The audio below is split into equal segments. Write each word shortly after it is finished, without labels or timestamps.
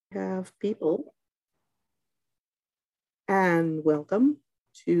Have people, and welcome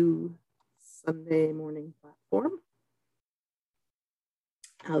to Sunday morning platform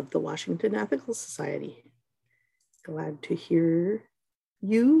of the Washington Ethical Society. Glad to hear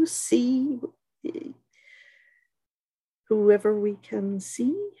you, see whoever we can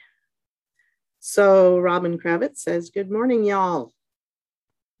see. So Robin Kravitz says, "Good morning, y'all."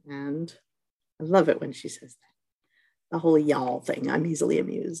 And I love it when she says that. The whole y'all thing, I'm easily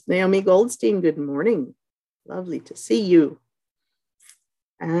amused. Naomi Goldstein, good morning. Lovely to see you.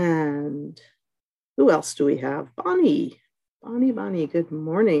 And who else do we have? Bonnie, good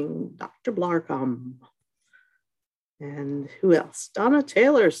morning. Dr. Blarcom. And who else? Donna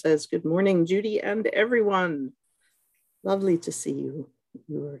Taylor says, good morning, Judy and everyone. Lovely to see you,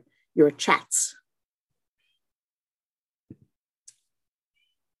 your chats.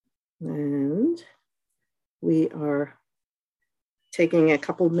 And we are taking a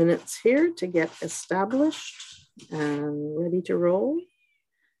couple minutes here to get established and ready to roll.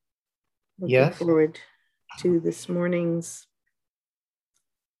 Looking forward to this morning's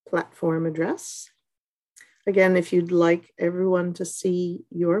platform address. Again, if you'd like everyone to see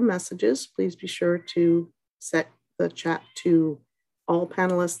your messages, please be sure to set the chat to all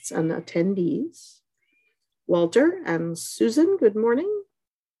panelists and attendees. Walter and Susan, good morning.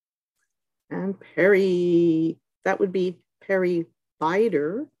 And Perry, that would be Perry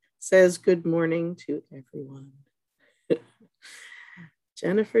Bider, says good morning to everyone.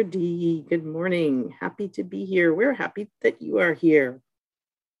 Jennifer D, good morning. Happy to be here. We're happy that you are here.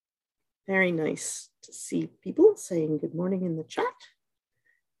 Very nice to see people saying good morning in the chat.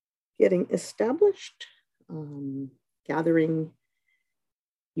 Getting established, gathering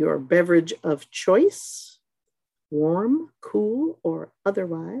your beverage of choice, warm, cool, or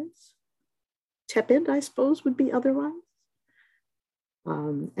otherwise. Tepid, I suppose, would be otherwise.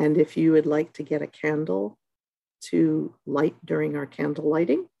 And if you would like to get a candle to light during our candle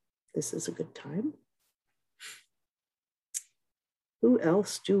lighting, this is a good time. Who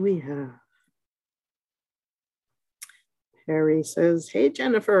else do we have? Harry says, hey,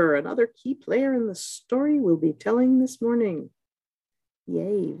 Jennifer, another key player in the story we'll be telling this morning.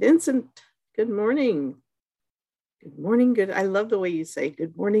 Yay. Vincent, good morning. Good morning, good. I love the way you say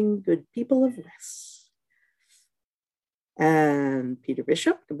good morning, good people of Wes. And Peter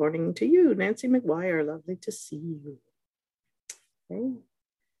Bishop, good morning to you. Nancy McGuire, lovely to see you. Okay.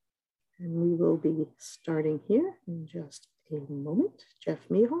 And we will be starting here in just a moment. Jeff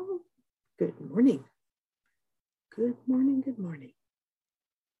Mehal, good morning. Good morning, good morning.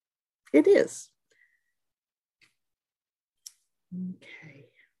 It is. Okay.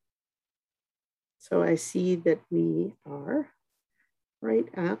 So I see that we are right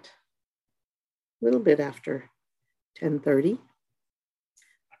at a little bit after 10:30.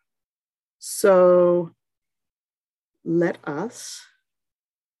 So let us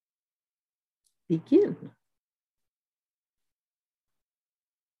begin.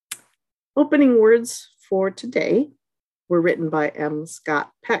 Opening words for today were written by M.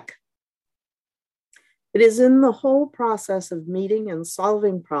 Scott Peck. It is in the whole process of meeting and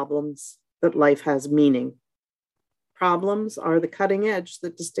solving problems that life has meaning. Problems are the cutting edge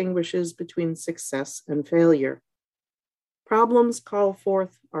that distinguishes between success and failure. Problems call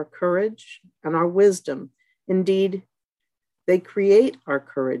forth our courage and our wisdom. Indeed, they create our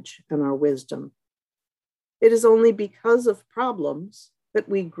courage and our wisdom. It is only because of problems that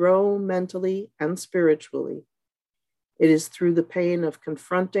we grow mentally and spiritually. It is through the pain of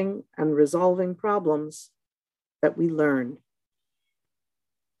confronting and resolving problems that we learn.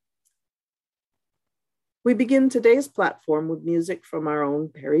 We begin today's platform with music from our own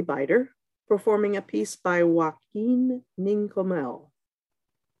Perry Bider, performing a piece by Joaquin Nicomel.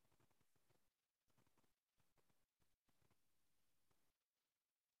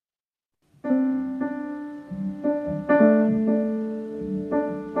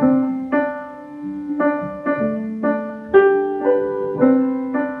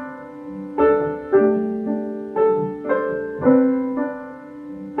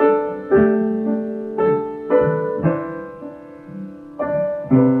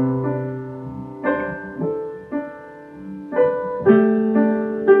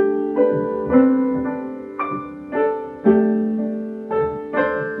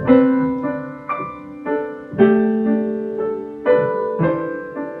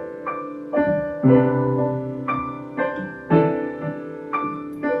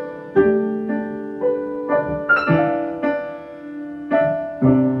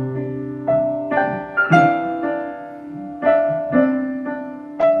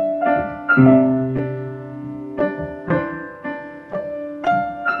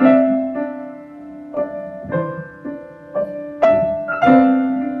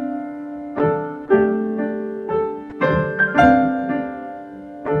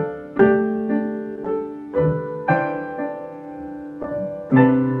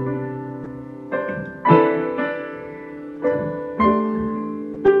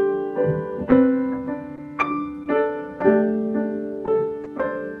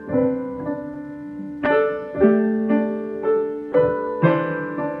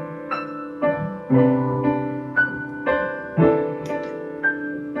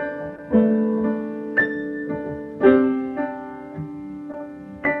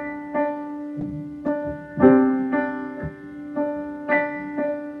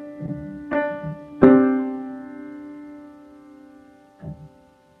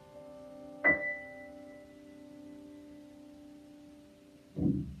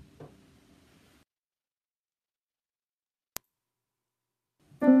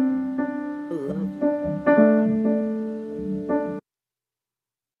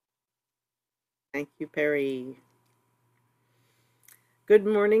 Thank you, Perry. Good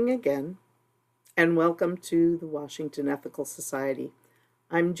morning again, and welcome to the Washington Ethical Society.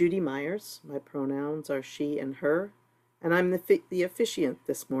 I'm Judy Myers. My pronouns are she and her, and I'm the officiant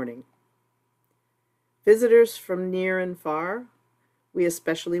this morning. Visitors from near and far, we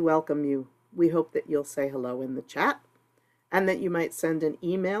especially welcome you. We hope that you'll say hello in the chat, and that you might send an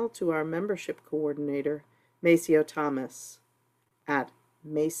email to our membership coordinator, Maceo Thomas, at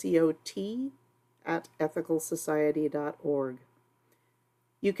maciot@ethicalsociety.org.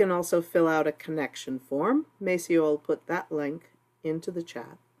 You can also fill out a connection form. Maceo will put that link into the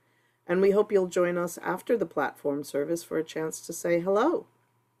chat. And we hope you'll join us after the platform service for a chance to say hello.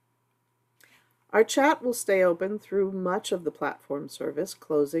 Our chat will stay open through much of the platform service,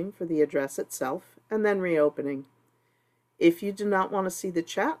 closing for the address itself and then reopening. If you do not want to see the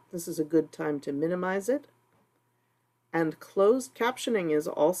chat, this is a good time to minimize it. And closed captioning is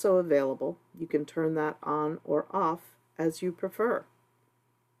also available. You can turn that on or off as you prefer.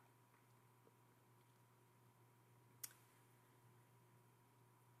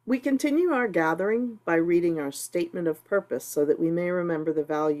 We continue our gathering by reading our statement of purpose so that we may remember the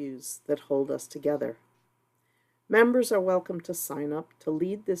values that hold us together. Members are welcome to sign up to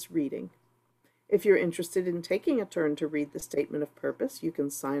lead this reading. If you're interested in taking a turn to read the statement of purpose, you can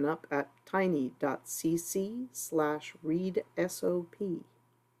sign up at tiny.cc/readsop.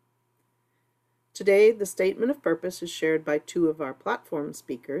 Today, the statement of purpose is shared by two of our platform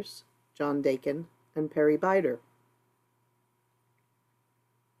speakers, John Dakin and Perry Bider.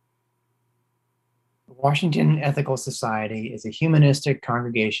 The Washington Ethical Society is a humanistic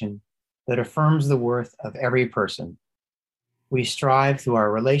congregation that affirms the worth of every person. We strive through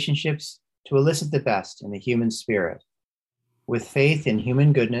our relationships to elicit the best in the human spirit. With faith in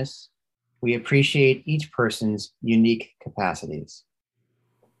human goodness, we appreciate each person's unique capacities.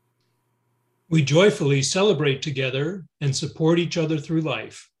 We joyfully celebrate together and support each other through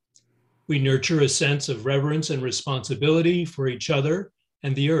life. We nurture a sense of reverence and responsibility for each other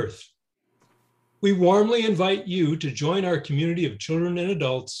and the earth. We warmly invite you to join our community of children and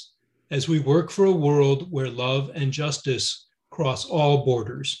adults as we work for a world where love and justice cross all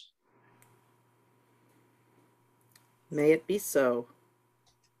borders. May it be so.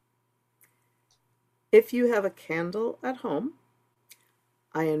 If you have a candle at home,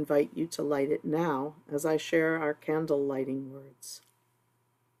 I invite you to light it now as I share our candle lighting words.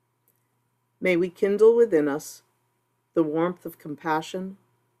 May we kindle within us the warmth of compassion,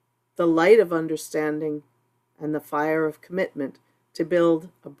 the light of understanding, and the fire of commitment to build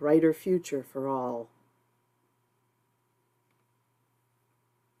a brighter future for all.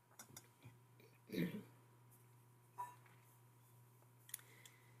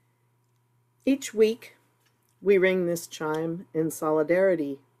 Each week, we ring this chime in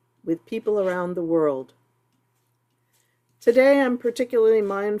solidarity with people around the world. Today, I'm particularly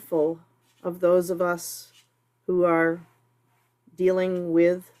mindful of those of us who are dealing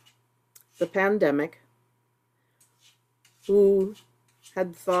with the pandemic, who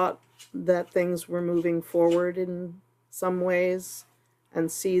had thought that things were moving forward in some ways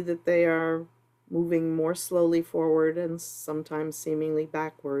and see that they are moving more slowly forward and sometimes seemingly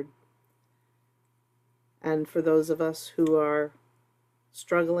backward. And for those of us who are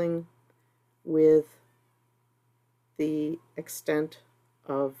struggling with the extent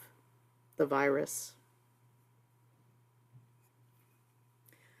of the virus.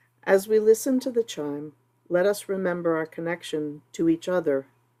 As we listen to the chime, let us remember our connection to each other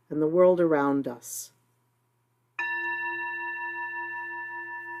and the world around us.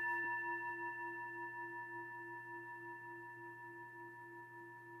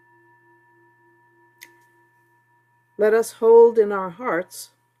 Let us hold in our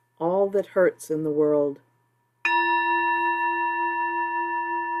hearts all that hurts in the world.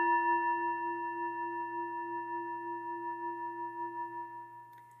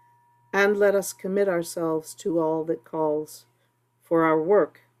 and let us commit ourselves to all that calls for our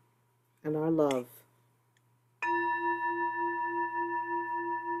work and our love.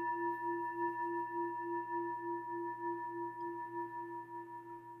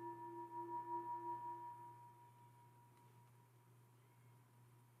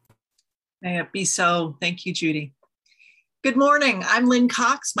 May it be so. Thank you, Judy. Good morning. I'm Lynn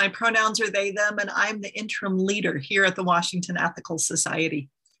Cox. My pronouns are they, them, and I'm the interim leader here at the Washington Ethical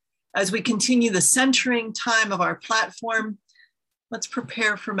Society. As we continue the centering time of our platform, let's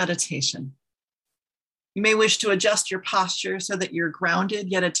prepare for meditation. You may wish to adjust your posture so that you're grounded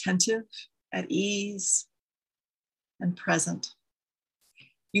yet attentive, at ease, and present.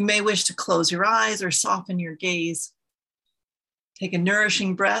 You may wish to close your eyes or soften your gaze. Take a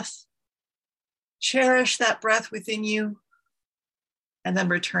nourishing breath. Cherish that breath within you, and then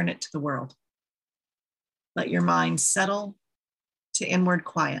return it to the world. Let your mind settle to inward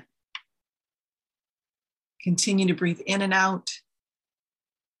quiet. Continue to breathe in and out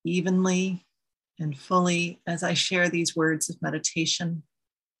evenly and fully as I share these words of meditation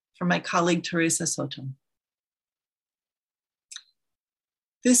from my colleague, Teresa Soto.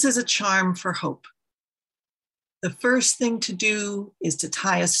 This is a charm for hope. The first thing to do is to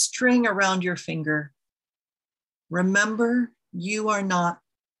tie a string around your finger. Remember, you are not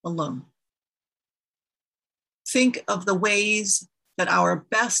alone. Think of the ways that our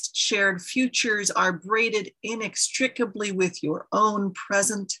best shared futures are braided inextricably with your own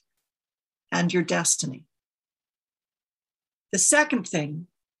present and your destiny. The second thing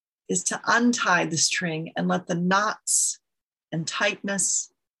is to untie the string and let the knots and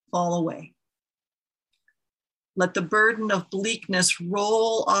tightness fall away. Let the burden of bleakness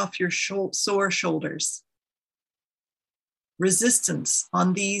roll off your sore shoulders. Resistance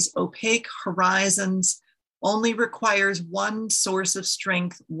on these opaque horizons only requires one source of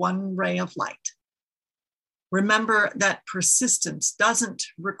strength, one ray of light. Remember that persistence doesn't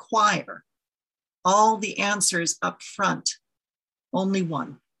require all the answers up front, only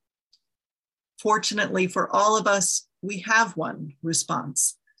one. Fortunately for all of us, we have one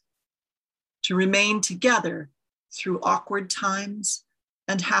response: to remain together through awkward times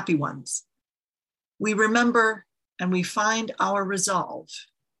and happy ones. We remember and we find our resolve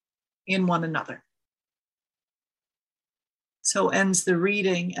in one another. So ends the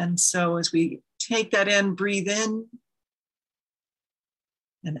reading. And so as we take that in, breathe in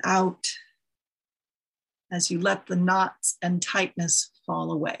and out as you let the knots and tightness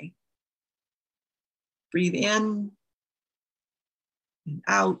fall away. Breathe in and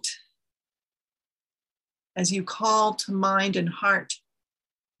out as you call to mind and heart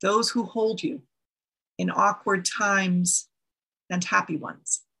those who hold you in awkward times and happy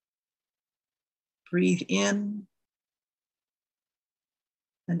ones. Breathe in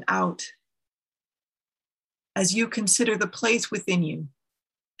and out as you consider the place within you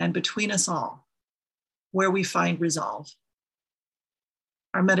and between us all where we find resolve.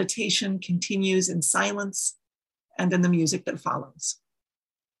 Our meditation continues in silence and in the music that follows.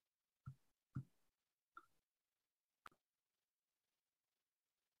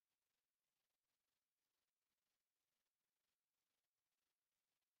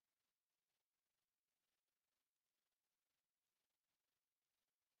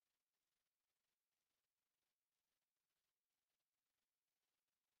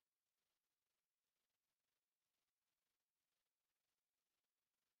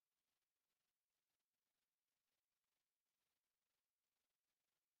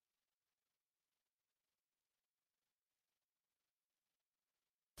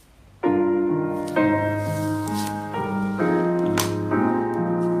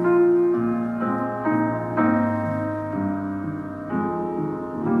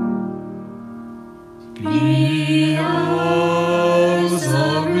 Be ours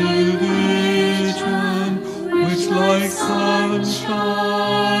a religion which like sunshine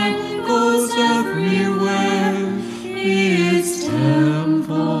goes everywhere, its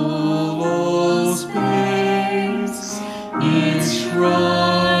temple all space, its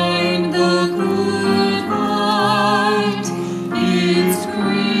shrine the good right, its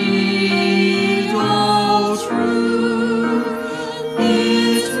creed all truth,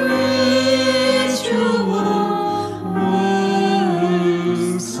 its works of love.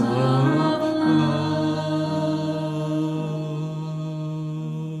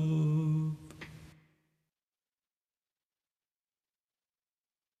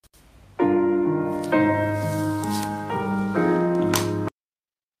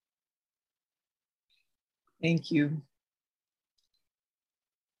 Thank you.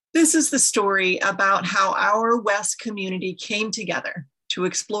 This is the story about how our West community came together to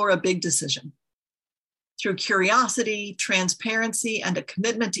explore a big decision. Through curiosity, transparency, and a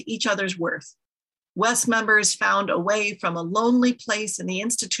commitment to each other's worth, WES members found a way from a lonely place in the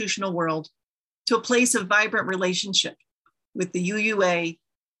institutional world to a place of vibrant relationship with the UUA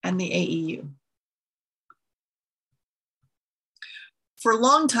and the AEU. For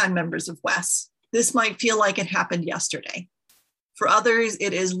longtime members of WES, this might feel like it happened yesterday. For others,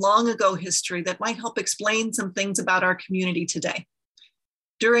 it is long ago history that might help explain some things about our community today.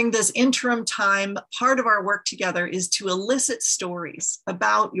 During this interim time, part of our work together is to elicit stories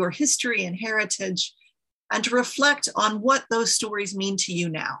about your history and heritage and to reflect on what those stories mean to you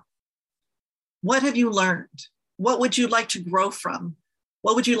now. What have you learned? What would you like to grow from?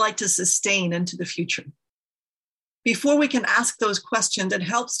 What would you like to sustain into the future? Before we can ask those questions, it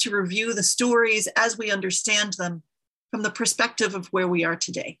helps to review the stories as we understand them from the perspective of where we are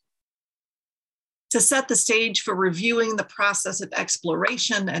today. To set the stage for reviewing the process of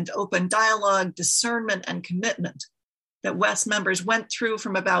exploration and open dialogue, discernment, and commitment that WES members went through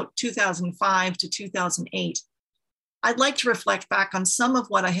from about 2005 to 2008, I'd like to reflect back on some of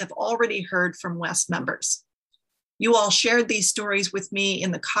what I have already heard from WES members. You all shared these stories with me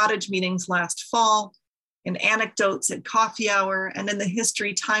in the cottage meetings last fall, in anecdotes at coffee hour, and in the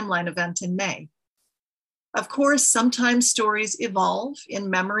history timeline event in May. Of course, sometimes stories evolve in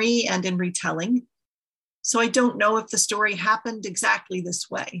memory and in retelling, so I don't know if the story happened exactly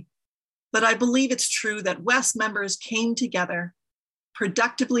this way, but I believe it's true that WES members came together,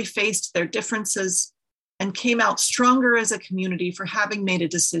 productively faced their differences, and came out stronger as a community for having made a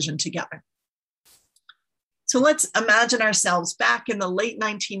decision together. So let's imagine ourselves back in the late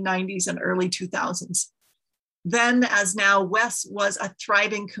 1990s and early 2000s. Then, as now, WES was a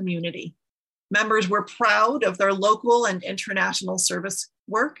thriving community. Members were proud of their local and international service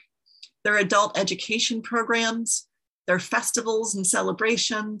work, their adult education programs, their festivals and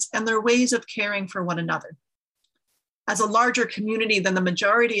celebrations, and their ways of caring for one another. As a larger community than the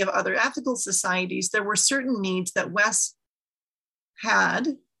majority of other ethical societies, there were certain needs that WES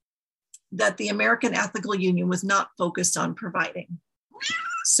had that the American Ethical Union was not focused on providing.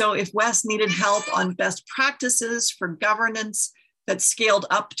 So if WES needed help on best practices for governance that scaled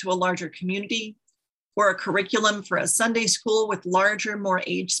up to a larger community, or a curriculum for a Sunday school with larger, more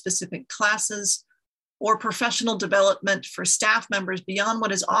age-specific classes, or professional development for staff members beyond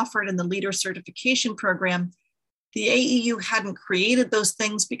what is offered in the Leader Certification Program, the AEU hadn't created those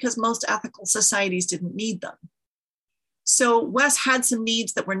things because most ethical societies didn't need them. So WES had some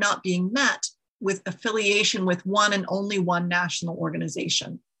needs that were not being met with affiliation with one and only one national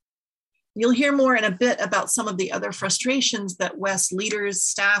organization. You'll hear more in a bit about some of the other frustrations that WES leaders,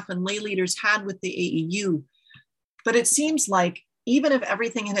 staff, and lay leaders had with the AEU. But it seems like even if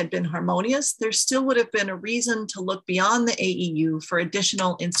everything had been harmonious, there still would have been a reason to look beyond the AEU for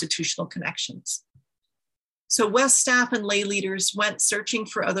additional institutional connections. So WES staff and lay leaders went searching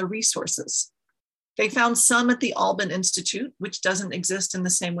for other resources. They found some at the Alban Institute, which doesn't exist in the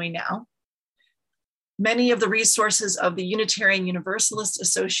same way now. Many of the resources of the Unitarian Universalist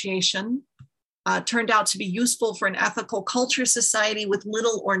Association turned out to be useful for an ethical culture society with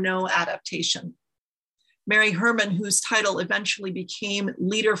little or no adaptation. Mary Herman, whose title eventually became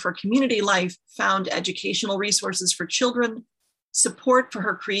Leader for Community Life, found educational resources for children, support for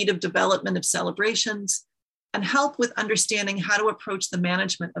her creative development of celebrations, and help with understanding how to approach the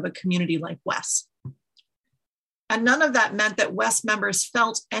management of a community like WES. And none of that meant that WES members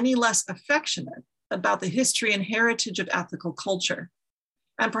felt any less affectionate about the history and heritage of ethical culture.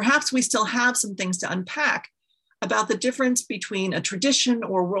 And perhaps we still have some things to unpack about the difference between a tradition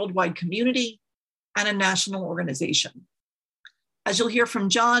or worldwide community and a national organization. As you'll hear from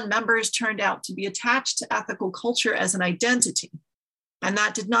John, members turned out to be attached to ethical culture as an identity. And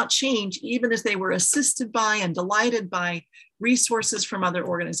that did not change even as they were assisted by and delighted by resources from other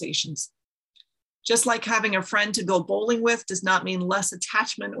organizations. Just like having a friend to go bowling with does not mean less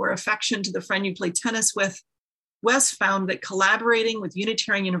attachment or affection to the friend you play tennis with, WES found that collaborating with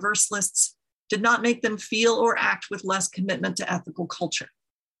Unitarian Universalists did not make them feel or act with less commitment to ethical culture.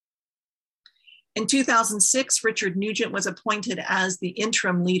 In 2006, Richard Nugent was appointed as the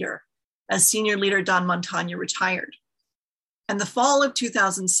interim leader, as senior leader Don Montagna retired. And the fall of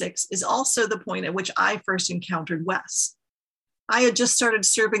 2006 is also the point at which I first encountered WES. I had just started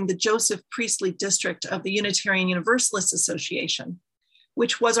serving the Joseph Priestley district of the Unitarian Universalist Association,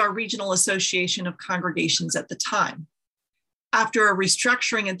 which was our regional association of congregations at the time. After a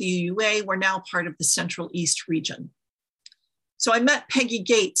restructuring at the UUA, we're now part of the Central East region. So I met Peggy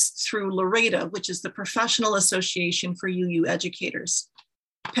Gates through LREDA, which is the Professional Association for UU Educators.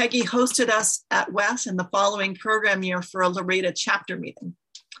 Peggy hosted us at WES in the following program year for a Laredo chapter meeting.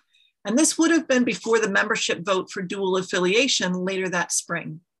 And this would have been before the membership vote for dual affiliation later that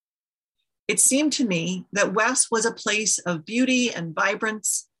spring. It seemed to me that WES was a place of beauty and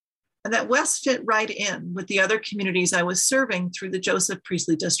vibrance, and that WES fit right in with the other communities I was serving through the Joseph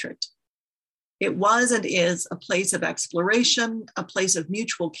Priestley District. It was and is a place of exploration, a place of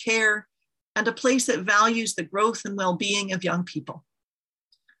mutual care, and a place that values the growth and well-being of young people.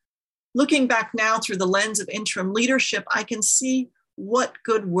 Looking back now through the lens of interim leadership, I can see what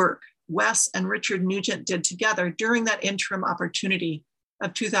good work Wes and Richard Nugent did together during that interim opportunity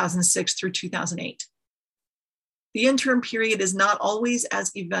of 2006 through 2008. The interim period is not always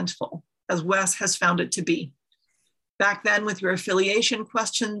as eventful as Wes has found it to be. Back then with your affiliation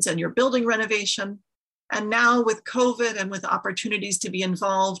questions and your building renovation, and now with COVID and with opportunities to be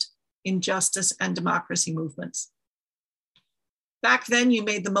involved in justice and democracy movements. Back then you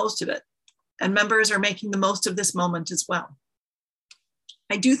made the most of it, and members are making the most of this moment as well.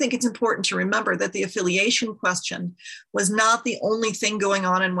 I do think it's important to remember that the affiliation question was not the only thing going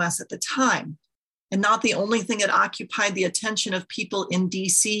on in WES at the time, and not the only thing that occupied the attention of people in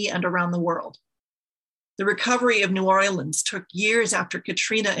DC and around the world. The recovery of New Orleans took years after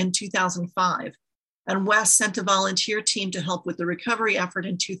Katrina in 2005, and WES sent a volunteer team to help with the recovery effort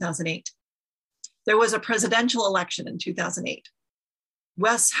in 2008. There was a presidential election in 2008.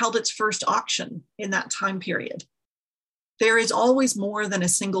 WES held its first auction in that time period. There is always more than a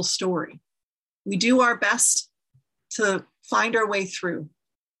single story. We do our best to find our way through,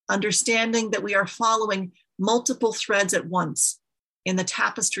 understanding that we are following multiple threads at once in the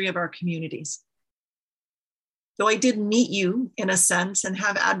tapestry of our communities. Though I did meet you in a sense and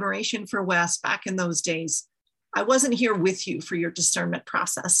have admiration for WES back in those days, I wasn't here with you for your discernment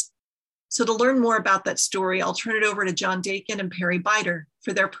process. So to learn more about that story, I'll turn it over to John Dakin and Perry Bider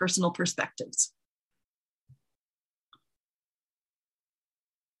for their personal perspectives.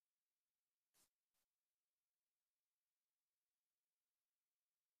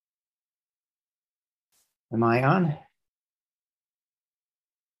 Am I on?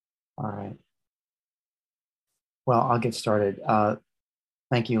 All right. Well, I'll get started.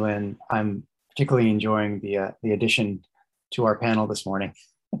 Thank you, Lynn. I'm particularly enjoying the addition to our panel this morning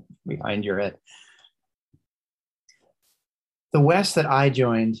behind your head. The WES that I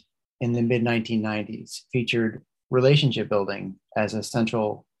joined in the mid-1990s featured relationship building as a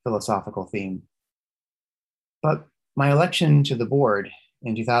central philosophical theme. But my election to the board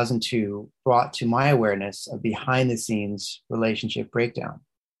in 2002 brought to my awareness a behind-the-scenes relationship breakdown.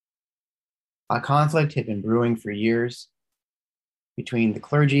 A conflict had been brewing for years between the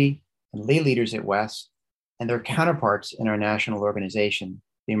clergy and lay leaders at WES and their counterparts in our national organization,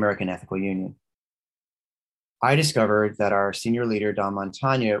 the American Ethical Union. I discovered that our senior leader, Don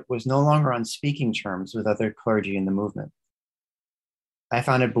Montagna, was no longer on speaking terms with other clergy in the movement. I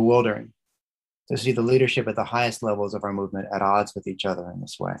found it bewildering to see the leadership at the highest levels of our movement at odds with each other in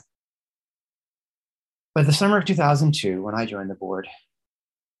this way. By the summer of 2002, when I joined the board,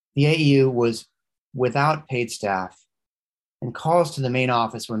 the AEU was without paid staff, and calls to the main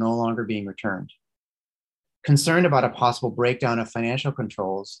office were no longer being returned. Concerned about a possible breakdown of financial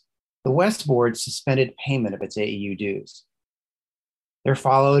controls, the WES board suspended payment of its AEU dues. There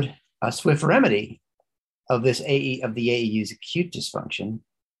followed a swift remedy of the AEU's acute dysfunction.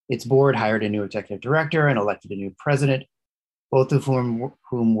 Its board hired a new executive director and elected a new president, both of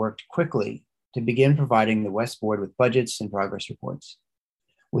whom worked quickly to begin providing the WES board with budgets and progress reports.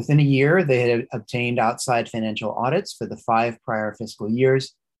 Within a year, they had obtained outside financial audits for the 5 prior fiscal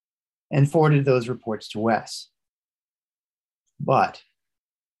years and forwarded those reports to WES. But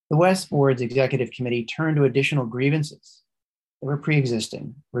the WES board's executive committee turned to additional grievances that were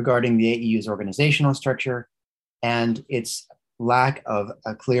pre-existing regarding the AEU's organizational structure and its lack of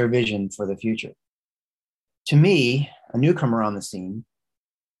a clear vision for the future. To me, a newcomer on the scene,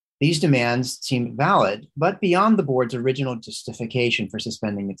 these demands seemed valid, but beyond the board's original justification for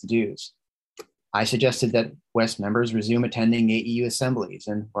suspending its dues. I suggested that WES members resume attending AEU assemblies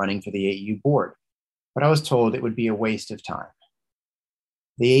and running for the AEU board, but I was told it would be a waste of time.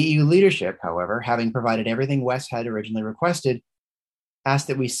 The AEU leadership, however, having provided everything WES had originally requested, asked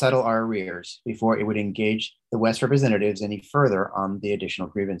that we settle our arrears before it would engage the WES representatives any further on the additional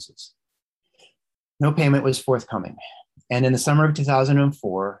grievances. No payment was forthcoming, and in the summer of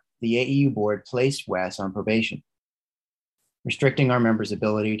 2004, the AEU board placed WES on probation, restricting our members'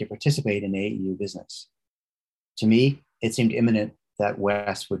 ability to participate in AEU business. To me, it seemed imminent that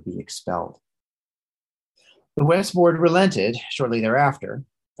WES would be expelled. The WES board relented shortly thereafter,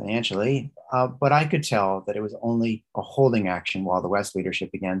 financially, but I could tell that it was only a holding action while the West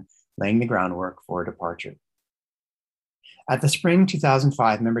leadership began laying the groundwork for a departure. At the spring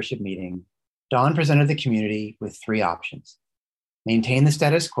 2005 membership meeting, Don presented the community with three options: maintain the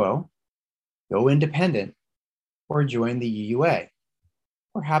status quo, go independent, or join the UUA,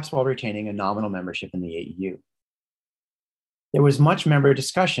 perhaps while retaining a nominal membership in the AEU. There was much member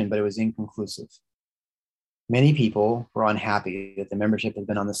discussion, but it was inconclusive. Many people were unhappy that the membership had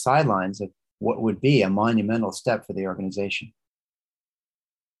been on the sidelines of what would be a monumental step for the organization.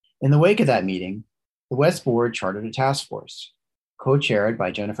 In the wake of that meeting, the West Board chartered a task force, co-chaired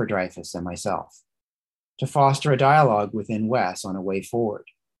by Jennifer Dreyfus and myself, to foster a dialogue within West on a way forward.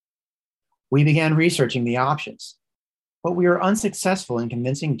 We began researching the options, but we were unsuccessful in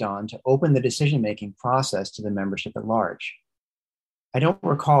convincing Don to open the decision-making process to the membership at large. I don't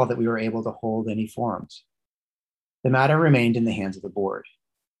recall that we were able to hold any forums. The matter remained in the hands of the board.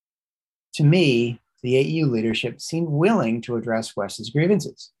 To me, the AEU leadership seemed willing to address West's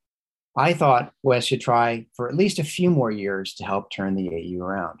grievances. I thought West should try for at least a few more years to help turn the AEU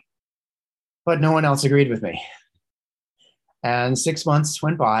around. But no one else agreed with me. And 6 months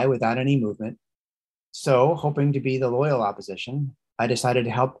went by without any movement. So, hoping to be the loyal opposition, I decided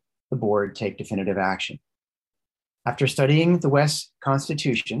to help the board take definitive action. After studying the West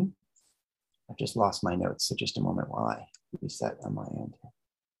Constitution, I've just lost my notes, so just a moment while I reset on my end.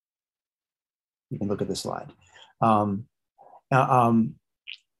 You can look at the slide.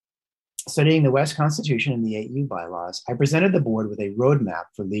 Studying the West Constitution and the AEU bylaws, I presented the board with a roadmap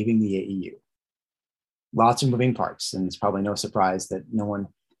for leaving the AEU. Lots of moving parts, and it's probably no surprise that no one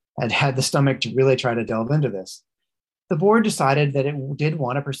had had the stomach to really try to delve into this. The board decided that it did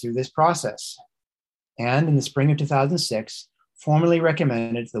want to pursue this process, and in the spring of 2006, formally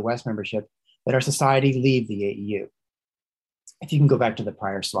recommended to the West membership that our society leave the AEU. If you can go back to the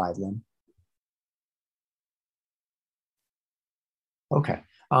prior slide, Lynn. Okay.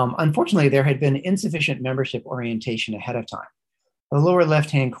 Unfortunately, there had been insufficient membership orientation ahead of time. The lower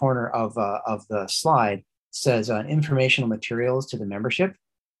left-hand corner of the slide says informational materials to the membership,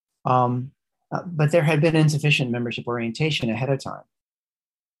 but there had been insufficient membership orientation ahead of time.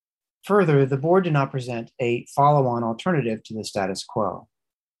 Further, the board did not present a follow-on alternative to the status quo.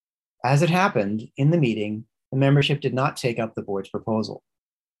 As it happened, in the meeting, the membership did not take up the board's proposal.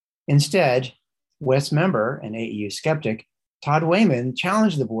 Instead, West member and AEU skeptic Todd Wayman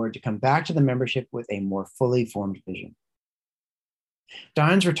challenged the board to come back to the membership with a more fully formed vision.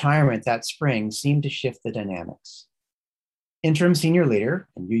 Don's retirement that spring seemed to shift the dynamics. Interim senior leader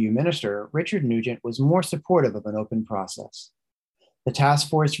and UU minister Richard Nugent was more supportive of an open process. The task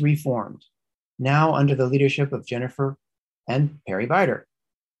force reformed, now under the leadership of Jennifer and Perry Bider.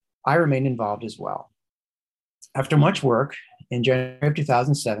 I remained involved as well. After much work, in January of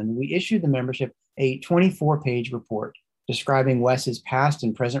 2007, we issued the membership a 24-page report describing West's past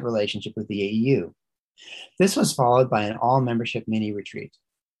and present relationship with the AEU. This was followed by an all-membership mini-retreat.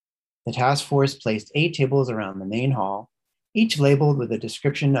 The task force placed 8 tables around the main hall, each labeled with a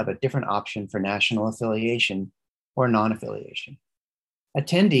description of a different option for national affiliation or non-affiliation.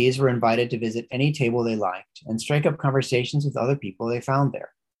 Attendees were invited to visit any table they liked and strike up conversations with other people they found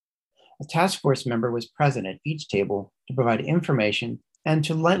there. A task force member was present at each table to provide information and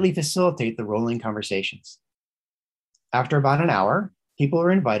to lightly facilitate the rolling conversations. After about an hour, people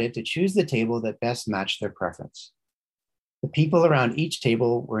were invited to choose the table that best matched their preference. The people around each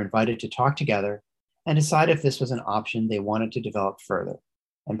table were invited to talk together and decide if this was an option they wanted to develop further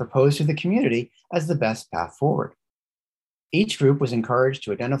and propose to the community as the best path forward. Each group was encouraged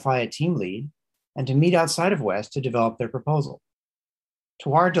to identify a team lead and to meet outside of West to develop their proposal.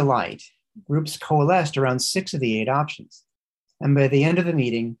 To our delight, groups coalesced around 6 of the 8 options, and by the end of the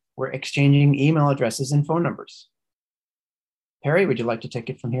meeting, were exchanging email addresses and phone numbers. Perry, would you like to take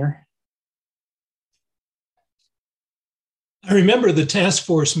it from here? I remember the task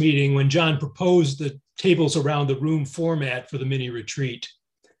force meeting when John proposed the tables around the room format for the mini retreat.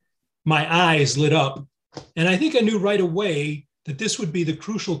 My eyes lit up, and I think I knew right away that this would be the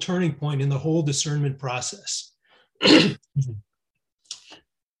crucial turning point in the whole discernment process. The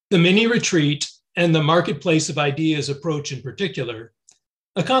mini retreat and the marketplace of ideas approach in particular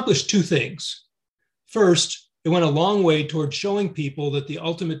accomplished 2 things. First, it went a long way toward showing people that the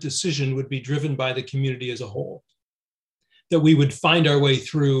ultimate decision would be driven by the community as a whole, that we would find our way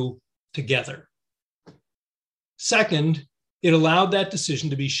through together. Second, it allowed that decision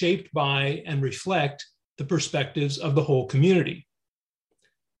to be shaped by and reflect the perspectives of the whole community.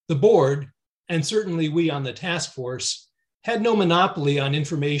 The board, and certainly we on the task force, had no monopoly on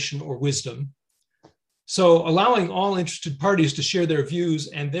information or wisdom. So allowing all interested parties to share their views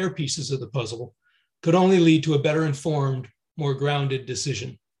and their pieces of the puzzle could only lead to a better informed, more grounded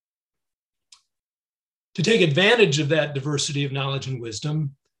decision. To take advantage of that diversity of knowledge and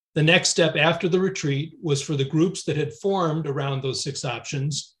wisdom, the next step after the retreat was for the groups that had formed around those 6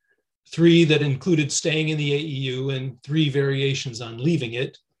 options, 3 that included staying in the AEU and 3 variations on leaving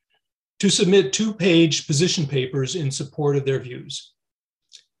it, to submit 2-page position papers in support of their views.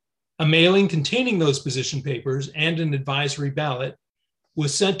 A mailing containing those position papers and an advisory ballot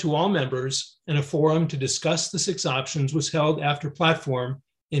was sent to all members, and a forum to discuss the 6 options was held after platform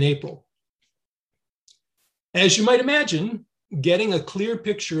in April. As you might imagine, getting a clear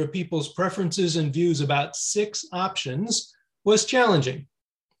picture of people's preferences and views about 6 options was challenging.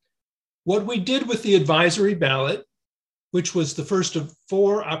 What we did with the advisory ballot, which was the first of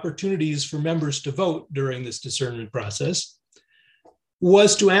 4 opportunities for members to vote during this discernment process,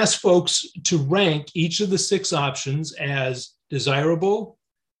 was to ask folks to rank each of the 6 options as desirable,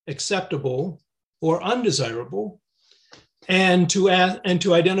 acceptable, or undesirable, and to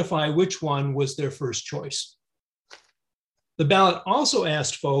identify which one was their first choice. The ballot also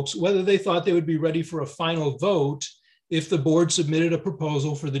asked folks whether they thought they would be ready for a final vote if the board submitted a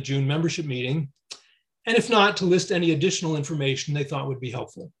proposal for the June membership meeting, and if not, to list any additional information they thought would be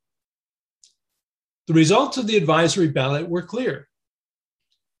helpful. The results of the advisory ballot were clear.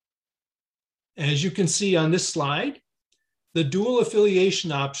 As you can see on this slide, the dual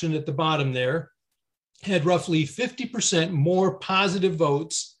affiliation option at the bottom there had roughly 50% more positive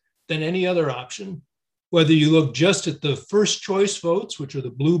votes than any other option, whether you look just at the first choice votes, which are the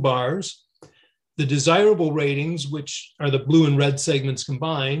blue bars, the desirable ratings, which are the blue and red segments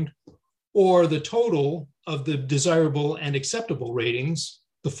combined, or the total of the desirable and acceptable ratings,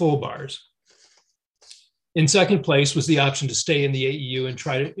 the full bars. In second place was the option to stay in the AEU and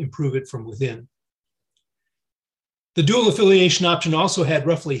try to improve it from within. The dual affiliation option also had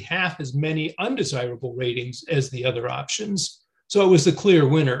roughly half as many undesirable ratings as the other options, so it was the clear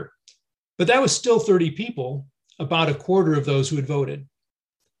winner. But that was still 30 people, about a quarter of those who had voted.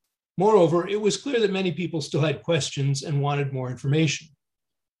 Moreover, it was clear that many people still had questions and wanted more information.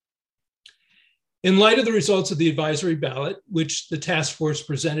 In light of the results of the advisory ballot, which the task force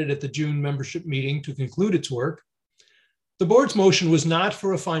presented at the June membership meeting to conclude its work, the board's motion was not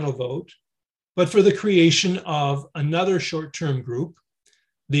for a final vote, but for the creation of another short-term group,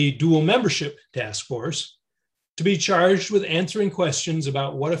 the dual membership task force, to be charged with answering questions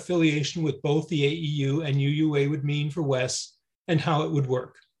about what affiliation with both the AEU and UUA would mean for WES and how it would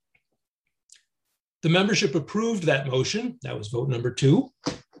work. The membership approved that motion. That was vote number 2.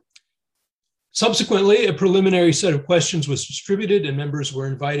 Subsequently, a preliminary set of questions was distributed and members were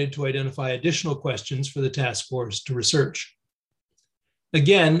invited to identify additional questions for the task force to research.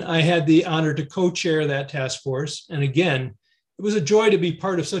 Again, I had the honor to co-chair that task force, and again, it was a joy to be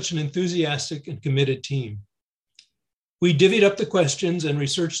part of such an enthusiastic and committed team. We divvied up the questions and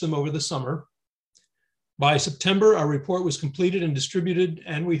researched them over the summer. By September, our report was completed and distributed,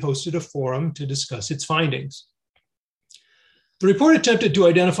 and we hosted a forum to discuss its findings. The report attempted to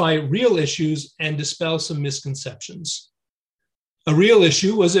identify real issues and dispel some misconceptions. A real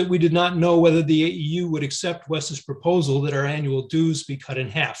issue was that we did not know whether the AEU would accept WES's proposal that our annual dues be cut in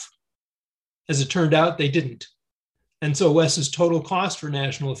half. As it turned out, they didn't. And so WES's total cost for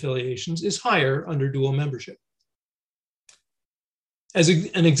national affiliations is higher under dual membership. As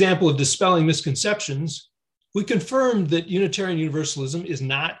an example of dispelling misconceptions, we confirmed that Unitarian Universalism is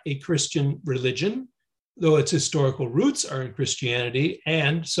not a Christian religion, though its historical roots are in Christianity,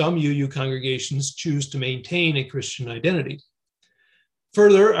 and some UU congregations choose to maintain a Christian identity.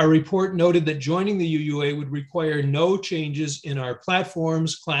 Further, our report noted that joining the UUA would require no changes in our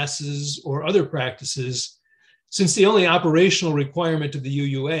platforms, classes, or other practices, since the only operational requirement of the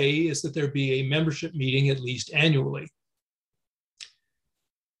UUA is that there be a membership meeting at least annually.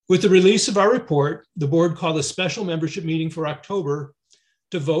 With the release of our report, the board called a special membership meeting for October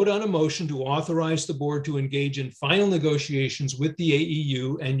to vote on a motion to authorize the board to engage in final negotiations with the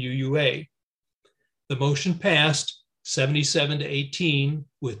AEU and UUA. The motion passed 77-18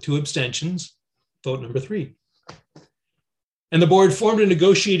 with 2 abstentions, vote number 3. And the board formed a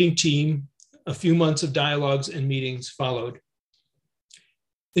negotiating team. A few months of dialogues and meetings followed.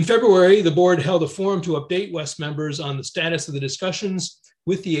 In February, the board held a forum to update WES members on the status of the discussions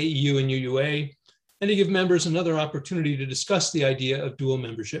with the AEU and UUA, and to give members another opportunity to discuss the idea of dual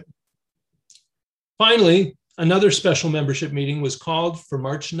membership. Finally, another special membership meeting was called for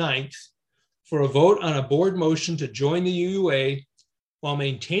March 9th for a vote on a board motion to join the UUA while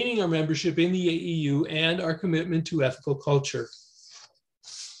maintaining our membership in the AEU and our commitment to ethical culture.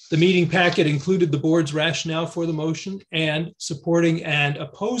 The meeting packet included the board's rationale for the motion and supporting and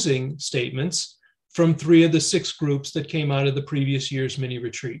opposing statements from 3 of the 6 groups that came out of the previous year's mini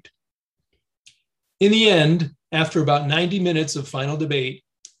retreat. In the end, after about 90 minutes of final debate,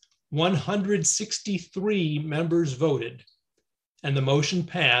 163 members voted, and the motion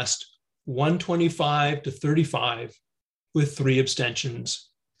passed 125 to 35 with 3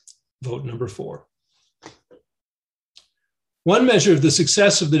 abstentions. Vote number 4. One measure of the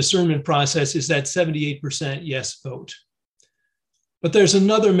success of the discernment process is that 78% yes vote. But there's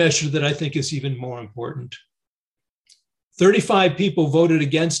another measure that I think is even more important. 35 people voted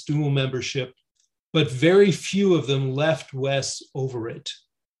against dual membership, but very few of them left WES over it.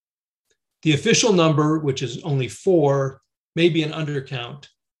 The official number, which is only 4, may be an undercount.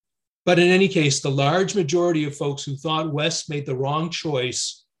 But in any case, the large majority of folks who thought WES made the wrong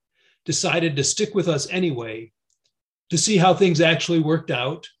choice decided to stick with us anyway, to see how things actually worked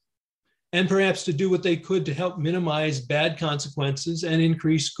out, and perhaps to do what they could to help minimize bad consequences and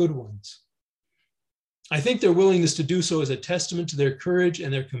increase good ones. I think their willingness to do so is a testament to their courage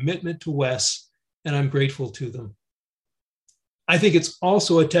and their commitment to WES, and I'm grateful to them. I think it's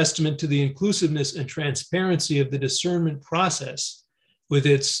also a testament to the inclusiveness and transparency of the discernment process, with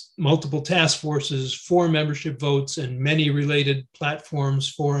its multiple task forces, 4 membership votes, and many related platforms,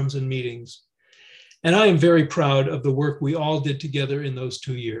 forums, and meetings. And I am very proud of the work we all did together in those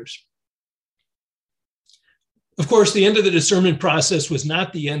 2 years. Of course, the end of the discernment process was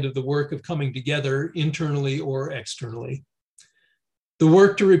not the end of the work of coming together internally or externally. The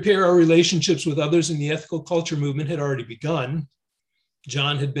work to repair our relationships with others in the ethical culture movement had already begun.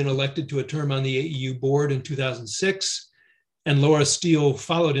 John had been elected to a term on the AEU board in 2006, and Laura Steele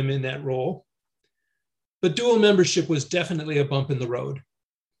followed him in that role. But dual membership was definitely a bump in the road.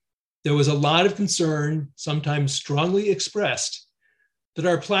 There was a lot of concern, sometimes strongly expressed, that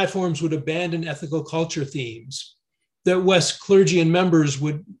our platforms would abandon ethical culture themes, that WES clergy and members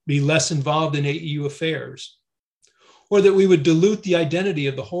would be less involved in AEU affairs, or that we would dilute the identity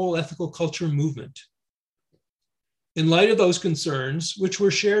of the whole ethical culture movement. In light of those concerns, which were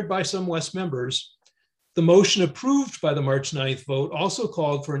shared by some WES members, the motion approved by the March 9th vote also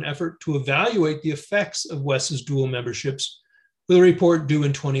called for an effort to evaluate the effects of WES's dual memberships with a report due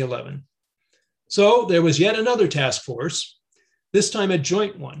in 2011. So there was yet another task force, this time a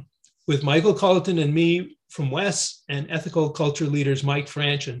joint one, with Michael Culleton and me from WES and ethical culture leaders Mike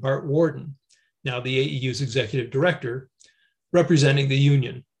Franch and Bart Warden, now the AEU's executive director, representing the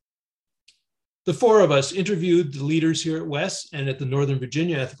union. The 4 of us interviewed the leaders here at WES and at the Northern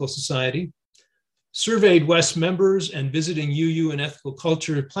Virginia Ethical Society, surveyed WES members and visiting UU and ethical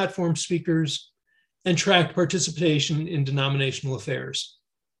culture platform speakers, and tracked participation in denominational affairs.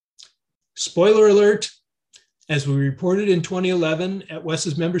 Spoiler alert, as we reported in 2011 at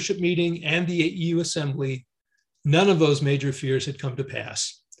WES's membership meeting and the AEU Assembly, none of those major fears had come to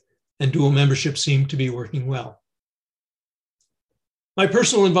pass, and dual membership seemed to be working well. My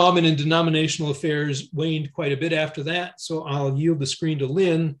personal involvement in denominational affairs waned quite a bit after that, so I'll yield the screen to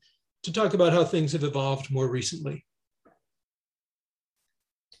Lynn to talk about how things have evolved more recently.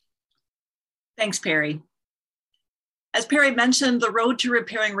 Thanks, Perry. As Perry mentioned, the road to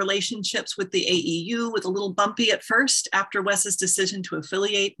repairing relationships with the AEU was a little bumpy at first after WES's decision to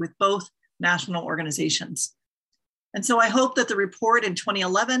affiliate with both national organizations. And so I hope that the report in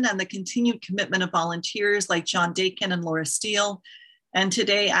 2011 and the continued commitment of volunteers like John Dakin and Laura Steele, and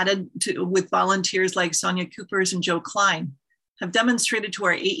today added to with volunteers like Sonia Coopers and Joe Klein, have demonstrated to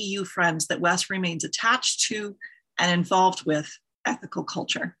our AEU friends that WES remains attached to and involved with ethical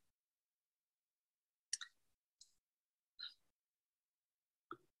culture.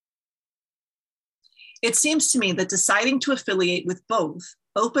 It seems to me that deciding to affiliate with both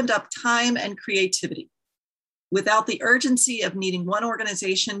opened up time and creativity. Without the urgency of needing one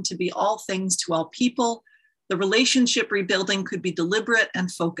organization to be all things to all people, the relationship rebuilding could be deliberate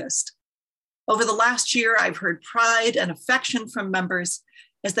and focused. Over the last year, I've heard pride and affection from members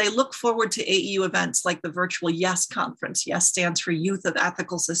as they look forward to AEU events like the virtual YES conference. YES stands for Youth of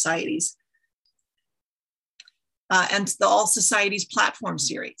Ethical Societies, and the All Societies platform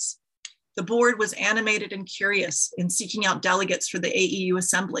series. The board was animated and curious in seeking out delegates for the AEU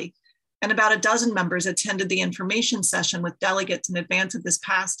Assembly, and about a dozen members attended the information session with delegates in advance of this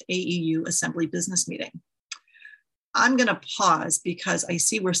past AEU Assembly business meeting. I'm going to pause because I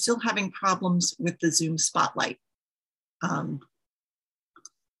see we're still having problems with the Zoom spotlight. I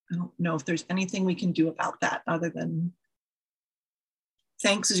don't know if there's anything we can do about that other than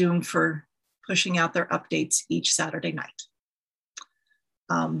thanks Zoom for pushing out their updates each Saturday night.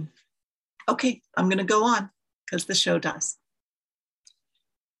 Okay, I'm going to go on because the show does.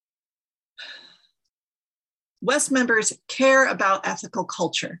 WES members care about ethical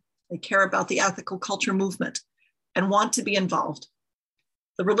culture. They care about the ethical culture movement and want to be involved.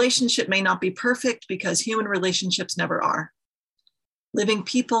 The relationship may not be perfect because human relationships never are. Living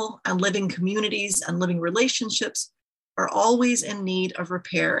people and living communities and living relationships are always in need of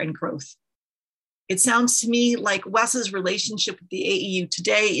repair and growth. It sounds to me like WES's relationship with the AEU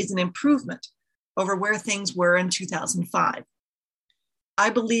today is an improvement over where things were in 2005. I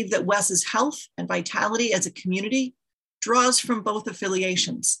believe that WES's health and vitality as a community draws from both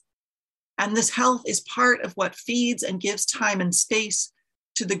affiliations. And this health is part of what feeds and gives time and space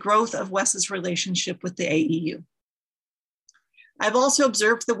to the growth of WES's relationship with the AEU. I've also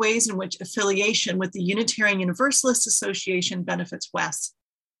observed the ways in which affiliation with the Unitarian Universalist Association benefits WES.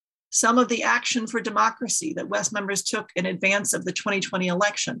 Some of the action for democracy that WES members took in advance of the 2020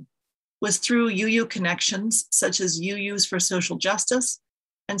 election was through UU connections, such as UUs for Social Justice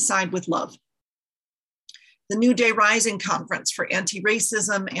and Side with Love. The New Day Rising Conference for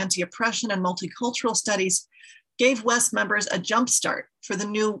Anti-Racism, Anti-Oppression, and Multicultural Studies gave WES members a jumpstart for the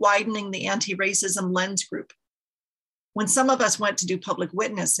new Widening the Anti-Racism Lens group. When some of us went to do public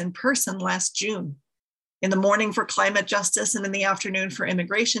witness in person last June, in the morning for climate justice and in the afternoon for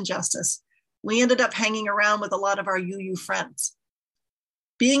immigration justice, we ended up hanging around with a lot of our UU friends.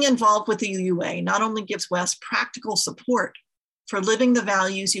 Being involved with the UUA not only gives WES practical support for living the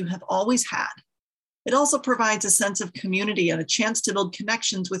values you have always had, it also provides a sense of community and a chance to build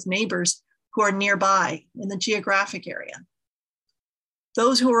connections with neighbors who are nearby in the geographic area.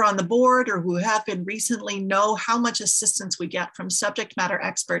 Those who are on the board or who have been recently know how much assistance we get from subject matter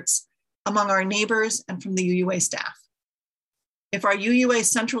experts among our neighbors and from the UUA staff. If our UUA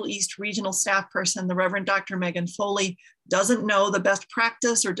Central East regional staff person, the Reverend Dr. Megan Foley, doesn't know the best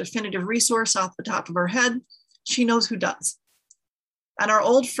practice or definitive resource off the top of her head, she knows who does. And our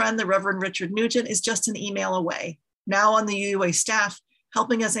old friend, the Reverend Richard Nugent, is just an email away, now on the UUA staff,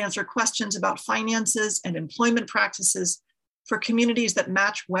 helping us answer questions about finances and employment practices for communities that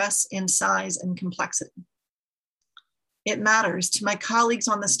match WES in size and complexity. It matters to my colleagues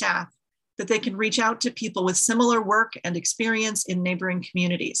on the staff that they can reach out to people with similar work and experience in neighboring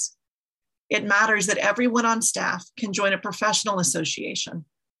communities. It matters that everyone on staff can join a professional association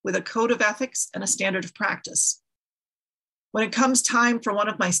with a code of ethics and a standard of practice. When it comes time for one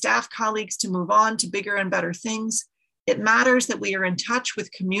of my staff colleagues to move on to bigger and better things, it matters that we are in touch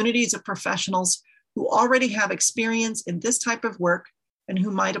with communities of professionals who already have experience in this type of work and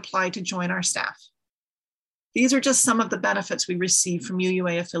who might apply to join our staff. These are just some of the benefits we receive from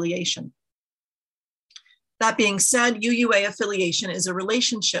UUA affiliation. That being said, UUA affiliation is a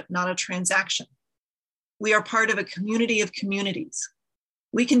relationship, not a transaction. We are part of a community of communities.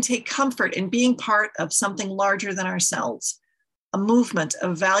 We can take comfort in being part of something larger than ourselves, a movement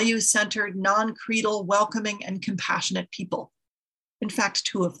of value-centered, non-creedal, welcoming, and compassionate people. In fact,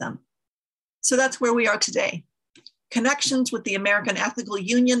 two of them. So that's where we are today. Connections with the American Ethical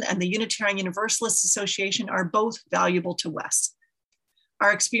Union and the Unitarian Universalist Association are both valuable to WES.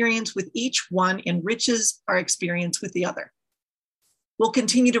 Our experience with each one enriches our experience with the other. We'll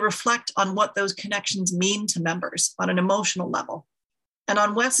continue to reflect on what those connections mean to members on an emotional level and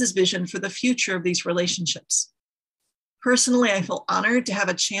on WES's vision for the future of these relationships. Personally, I feel honored to have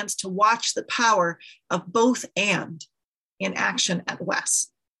a chance to watch the power of both and in action at WES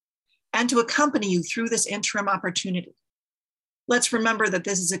and to accompany you through this interim opportunity. Let's remember that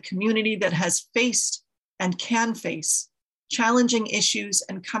this is a community that has faced and can face challenging issues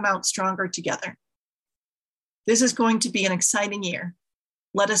and come out stronger together. This is going to be an exciting year.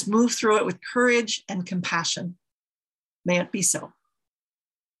 Let us move through it with courage and compassion. May it be so.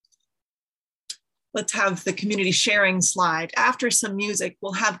 Let's have the community sharing slide. After some music,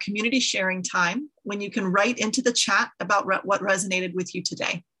 we'll have community sharing time when you can write into the chat about what resonated with you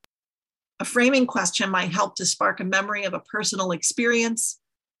today. A framing question might help to spark a memory of a personal experience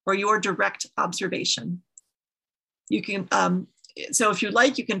or your direct observation. You can, so if you'd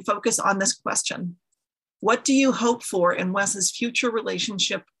like, you can focus on this question. What do you hope for in WES's future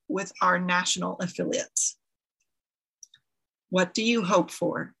relationship with our national affiliates? What do you hope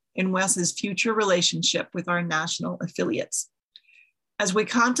for in WES's future relationship with our national affiliates? As we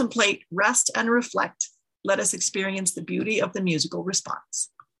contemplate, rest, and reflect, let us experience the beauty of the musical response.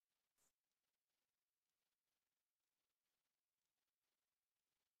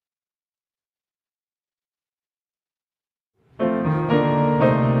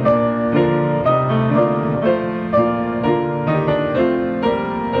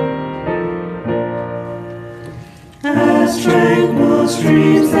 Tranquil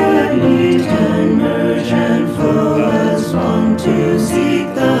streams that meet and merge and flow as one to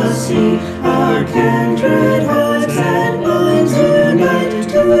seek the sea, our kindred.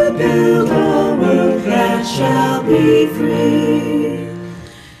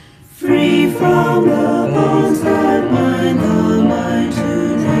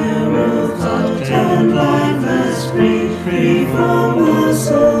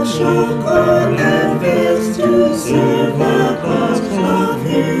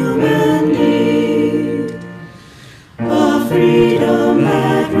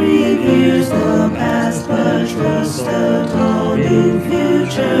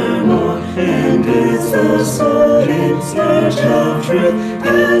 search of truth,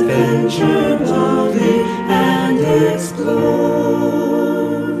 adventure boldly and explore.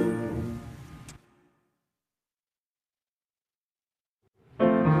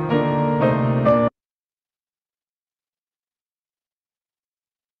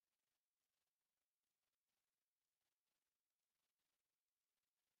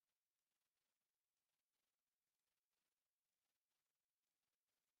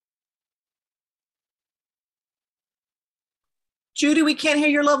 Judy, we can't hear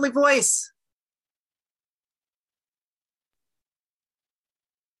your lovely voice.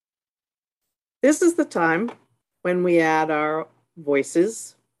 This is the time when we add our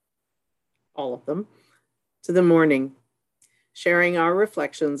voices, all of them, to the morning, sharing our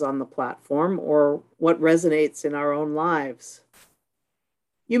reflections on the platform or what resonates in our own lives.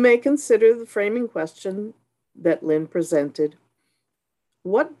 You may consider the framing question that Lynn presented.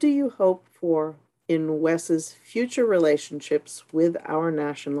 What do you hope for in WES's future relationships with our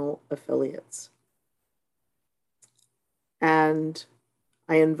national affiliates? And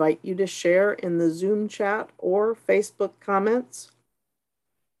I invite you to share in the Zoom chat or Facebook comments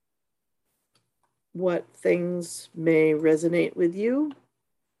what things may resonate with you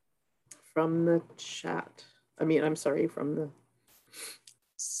from the chat. From the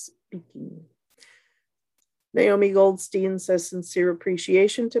speaking. Naomi Goldstein says, sincere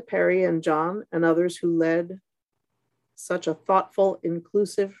appreciation to Perry and John and others who led such a thoughtful,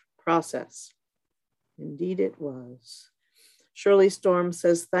 inclusive process. Indeed it was. Shirley Storm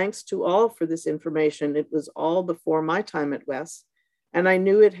says, thanks to all for this information. It was all before my time at WES, and I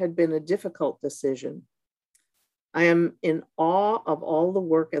knew it had been a difficult decision. I am in awe of all the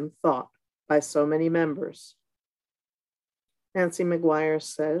work and thought by so many members. Nancy McGuire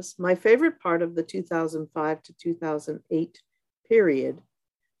says, my favorite part of the 2005 to 2008 period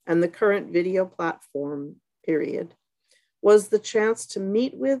and the current video platform period was the chance to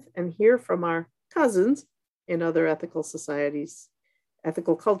meet with and hear from our cousins in other ethical societies,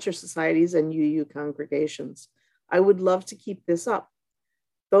 ethical culture societies, and UU congregations. I would love to keep this up.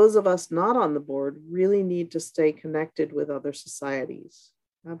 Those of us not on the board really need to stay connected with other societies.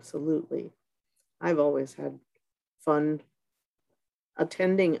 Absolutely. I've always had fun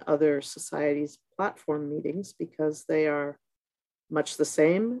attending other societies' platform meetings because they are much the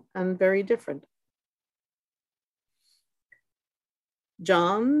same and very different.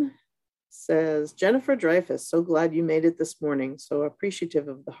 John says, Jennifer Dreyfus, so glad you made it this morning. So appreciative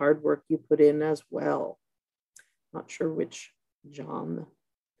of the hard work you put in as well. Not sure which John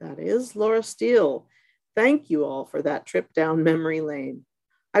that is. Laura Steele, thank you all for that trip down memory lane.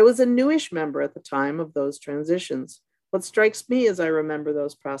 I was a newish member at the time of those transitions. What strikes me as I remember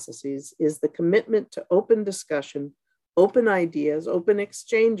those processes is the commitment to open discussion, open ideas, open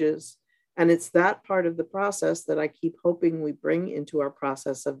exchanges. And it's that part of the process that I keep hoping we bring into our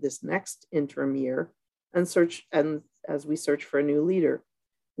process of this next interim year and as we search for a new leader.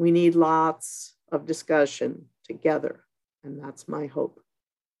 We need lots of discussion together, and that's my hope.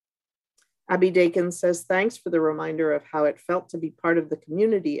 Abby Dakin says, thanks for the reminder of how it felt to be part of the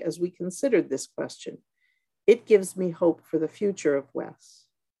community as we considered this question. It gives me hope for the future of WES.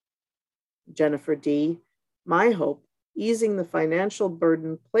 Jennifer D., my hope, easing the financial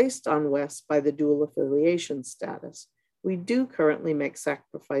burden placed on WES by the dual affiliation status. We do currently make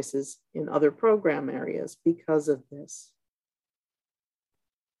sacrifices in other program areas because of this.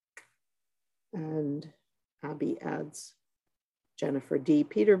 And Abby adds, Jennifer D.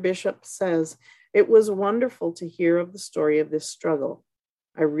 Peter Bishop says, it was wonderful to hear of the story of this struggle.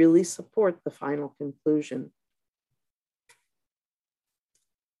 I really support the final conclusion.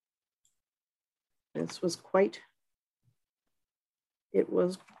 It was quite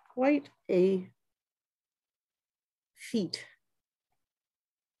a feat.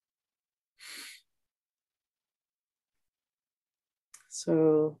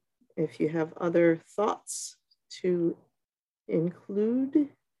 So if you have other thoughts to include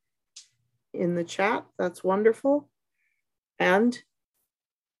in the chat, that's wonderful. And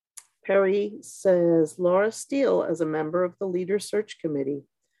Perry says, Laura Steele, as a member of the Leader Search Committee,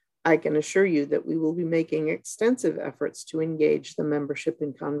 I can assure you that we will be making extensive efforts to engage the membership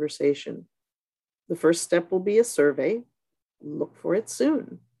in conversation. The first step will be a survey. Look for it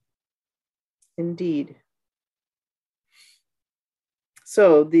soon. Indeed.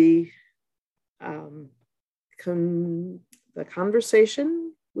 So the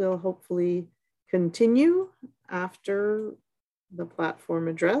conversation will hopefully continue after the platform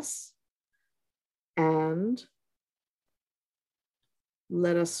address, and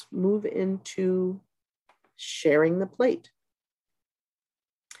let us move into sharing the plate.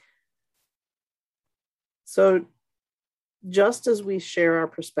 So Just as we share our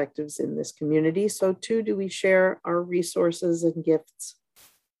perspectives in this community, so too do we share our resources and gifts.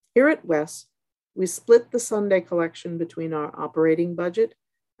 Here at WES, we split the Sunday collection between our operating budget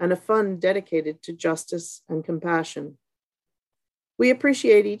and a fund dedicated to justice and compassion. We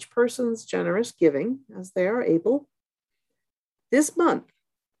appreciate each person's generous giving as they are able. This month,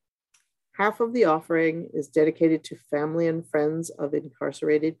 half of the offering is dedicated to family and friends of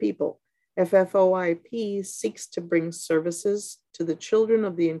incarcerated people. FFOIP seeks to bring services to the children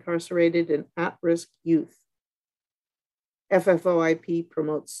of the incarcerated and at-risk youth. FFOIP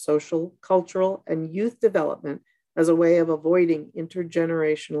promotes social, cultural, and youth development as a way of avoiding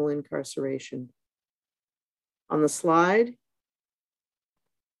intergenerational incarceration. On the slide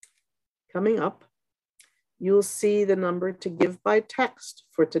coming up, you'll see the number to give by text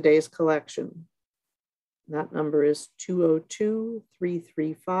for today's collection. That number is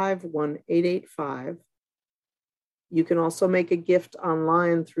 202-335-1885. You can also make a gift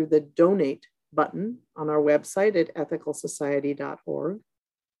online through the donate button on our website at ethicalsociety.org.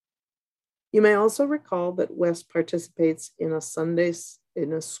 You may also recall that WES participates in a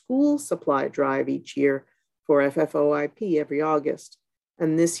school supply drive each year for FFOIP every August,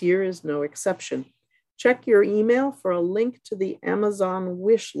 and this year is no exception. Check your email for a link to the Amazon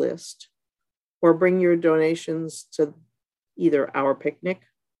wish list, or bring your donations to either our picnic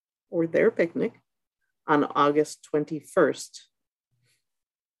or their picnic on August 21st.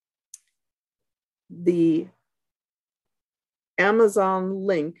 The Amazon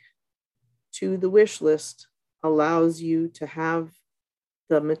link to the wish list allows you to have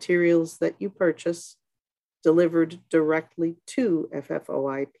the materials that you purchase delivered directly to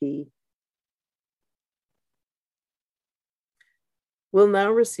FFOIP. We'll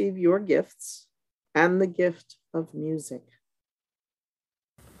now receive your gifts and the gift of music.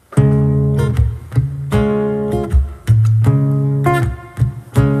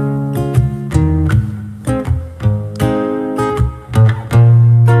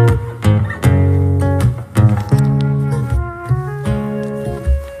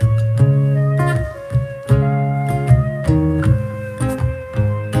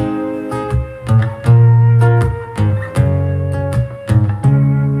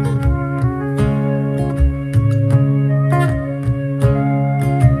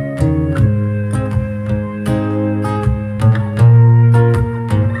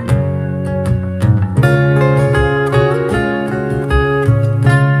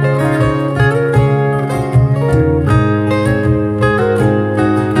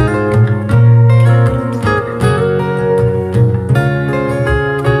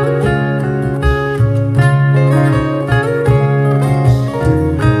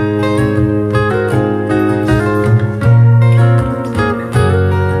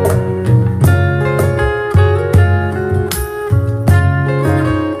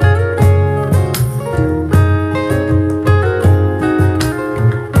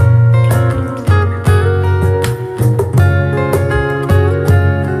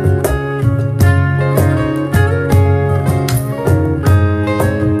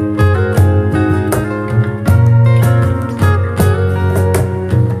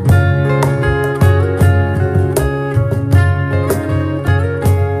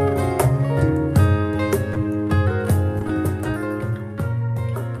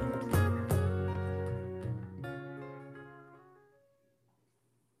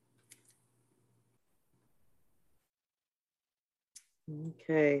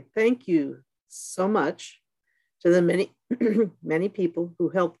 Okay, thank you so much to the many people who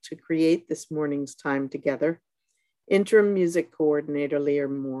helped to create this morning's time together. Interim music coordinator Leah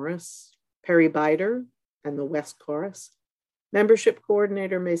Morris, Perry Bider, and the West Chorus. Membership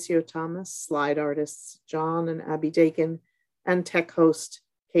coordinator Maceo Thomas, slide artists John and Abby Dakin, and tech host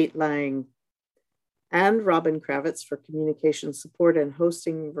Kate Lang. And Robin Kravitz for communication support and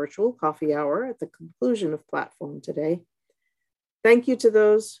hosting virtual coffee hour at the conclusion of platform today. Thank you to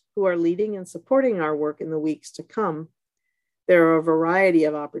those who are leading and supporting our work in the weeks to come. There are a variety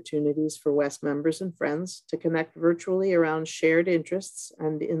of opportunities for WES members and friends to connect virtually around shared interests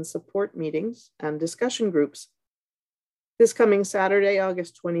and in support meetings and discussion groups. This coming Saturday,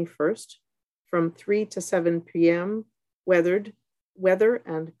 August 21st, from 3 to 7 p.m., weather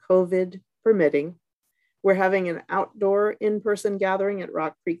and COVID permitting, we're having an outdoor in-person gathering at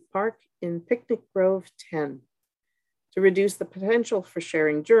Rock Creek Park in Picnic Grove 10. To reduce the potential for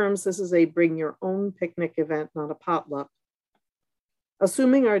sharing germs, this is a bring your own picnic event, not a potluck.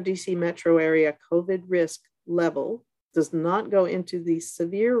 Assuming our DC metro area COVID risk level does not go into the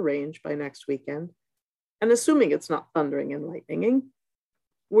severe range by next weekend, and assuming it's not thundering and lightninging,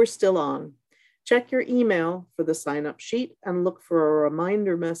 we're still on. Check your email for the sign-up sheet and look for a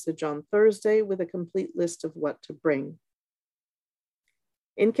reminder message on Thursday with a complete list of what to bring.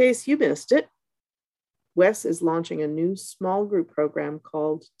 In case you missed it, WES is launching a new small group program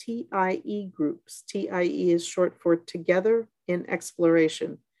called TIE Groups. TIE is short for Together in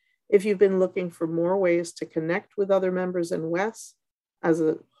Exploration. If you've been looking for more ways to connect with other members in WES as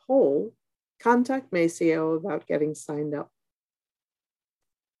a whole, contact Maceo about getting signed up.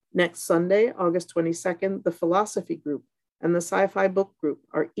 Next Sunday, August 22nd, the Philosophy Group and the Sci-Fi Book Group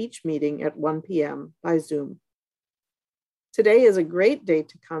are each meeting at 1 p.m. by Zoom. Today is a great day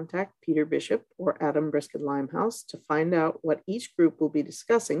to contact Peter Bishop or Adam Brisket Limehouse to find out what each group will be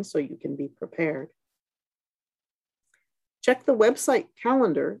discussing so you can be prepared. Check the website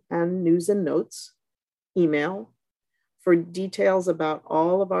calendar and news and notes, email, for details about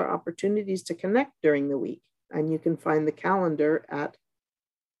all of our opportunities to connect during the week. And you can find the calendar at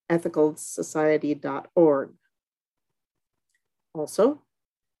ethicalsociety.org. Also,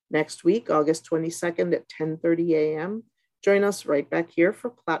 next week, August 22nd at 10:30 a.m., join us right back here for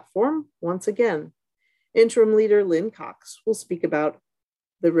Platform once again. Interim leader Lynn Cox will speak about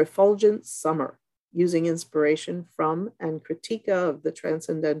the refulgent summer, using inspiration from and critique of the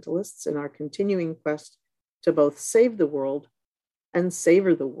transcendentalists in our continuing quest to both save the world and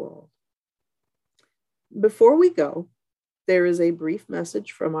savor the world. Before we go, there is a brief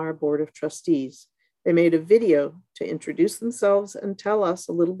message from our Board of Trustees. They made a video to introduce themselves and tell us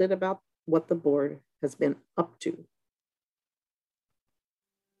a little bit about what the board has been up to.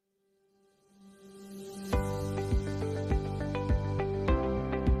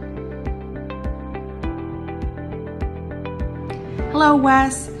 Hello,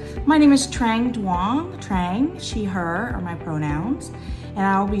 Wes. My name is Trang Duong. Trang, she, her are my pronouns, and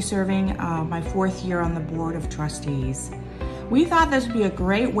I'll be serving my 4th year on the Board of Trustees. We thought this would be a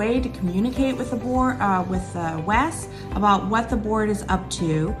great way to communicate with the board, with Wes, about what the board is up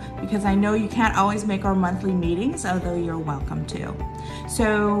to, because I know you can't always make our monthly meetings, although you're welcome to.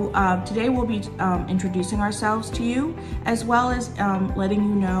 So today we'll be introducing ourselves to you, as well as letting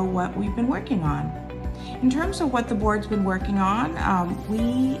you know what we've been working on. In terms of what the board's been working on,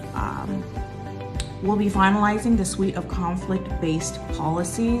 we will be finalizing the suite of conflict-based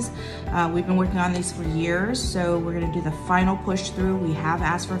policies. We've been working on these for years, so we're going to do the final push through. We have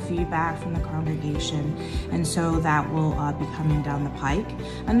asked for feedback from the congregation, and so that will be coming down the pike.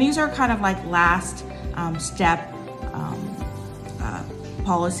 And these are kind of like last step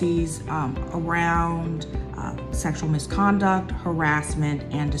policies around sexual misconduct, harassment,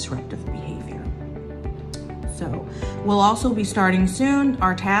 and disruptive behavior. So we'll also be starting soon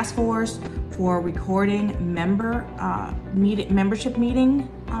our task force for recording membership meeting.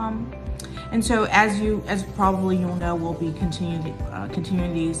 And so as probably you'll know, we'll be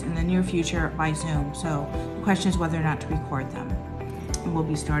continuing these in the near future by Zoom. So the question is whether or not to record them. And we'll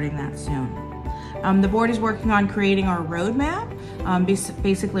be starting that soon. The board is working on creating our roadmap,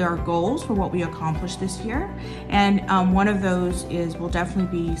 basically our goals for what we accomplished this year. And one of those is we'll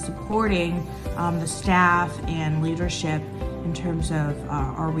definitely be supporting the staff and leadership in terms of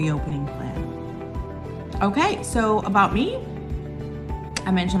our reopening plan. Okay, so about me,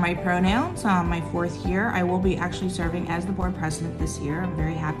 I mentioned my pronouns. My 4th year, I will be actually serving as the board president this year. I'm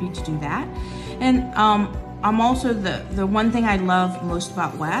very happy to do that. And I'm also, the one thing I love most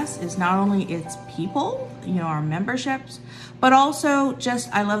about WES is not only its people, our memberships, but also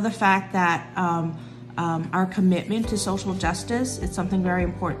just I love the fact that our commitment to social justice is something very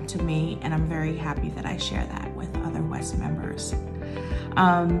important to me, and I'm very happy that I share that with other WES members.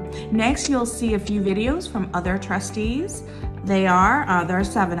 Next, you'll see a few videos from other trustees. There are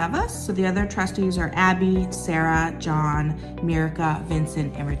 7 of us. So the other trustees are Abby, Sarah, John, Mirka,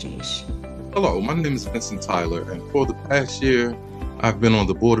 Vincent, and Rajesh. Hello, my name is Vincent Tyler, and for the past year, I've been on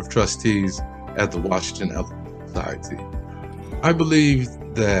the Board of Trustees at the Washington Ethical Society. I believe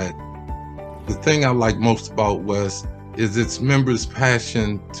that the thing I like most about WES is its members'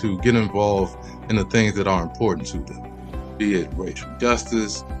 passion to get involved in the things that are important to them, be it racial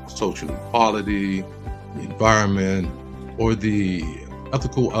justice, social equality, the environment, or the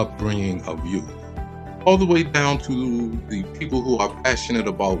ethical upbringing of youth, all the way down to the people who are passionate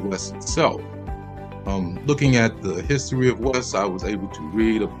about WES itself. Looking at the history of WES, I was able to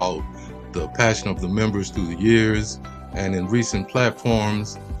read about the passion of the members through the years, and in recent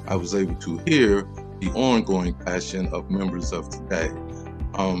platforms, I was able to hear the ongoing passion of members of today.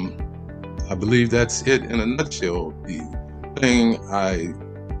 I believe that's it in a nutshell. The thing I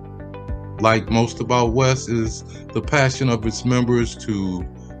like most about WES is the passion of its members to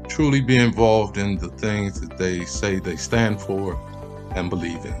truly be involved in the things that they say they stand for and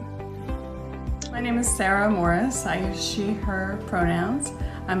believe in. My name is Sarah Morris. I use she, her pronouns.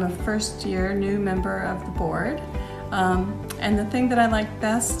 I'm a first-year new member of the board. And the thing that I like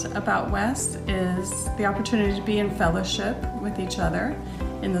best about West is the opportunity to be in fellowship with each other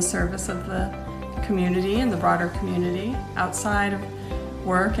in the service of the community and the broader community outside of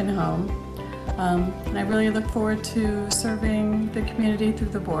work and home. And I really look forward to serving the community through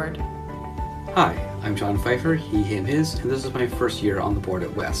the board. Hi, I'm John Pfeiffer, he, him, his, and this is my first year on the board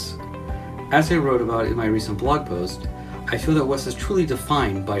at West. As I wrote about in my recent blog post, I feel that West is truly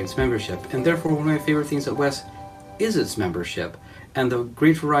defined by its membership, and therefore one of my favorite things at West is its membership and the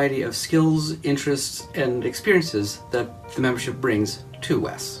great variety of skills, interests, and experiences that the membership brings to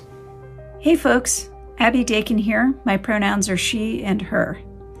West. Hey folks, Abby Dakin here. My pronouns are she and her.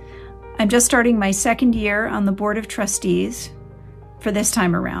 I'm just starting my second year on the Board of Trustees for this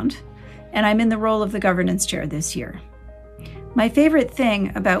time around, and I'm in the role of the governance chair this year. My favorite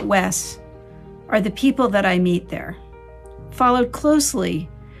thing about WES are the people that I meet there, followed closely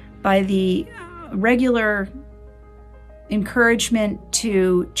by the regular encouragement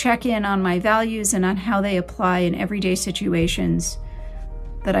to check in on my values and on how they apply in everyday situations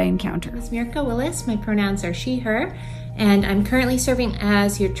that I encounter. My name is Mirka Willis. My pronouns are she, her, and I'm currently serving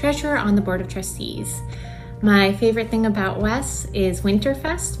as your treasurer on the Board of Trustees. My favorite thing about Wes is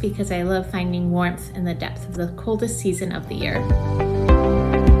Winterfest because I love finding warmth in the depth of the coldest season of the year.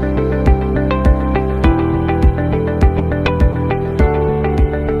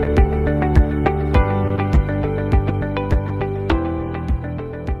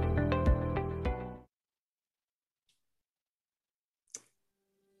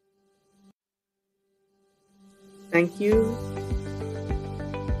 Thank you.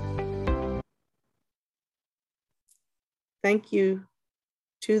 Thank you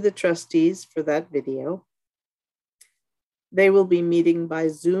to the trustees for that video. They will be meeting by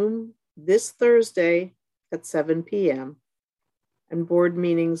Zoom this Thursday at 7 p.m. and board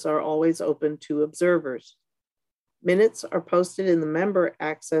meetings are always open to observers. Minutes are posted in the member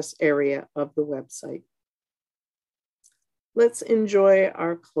access area of the website. Let's enjoy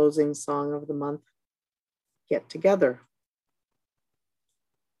our closing song of the month, Get Together.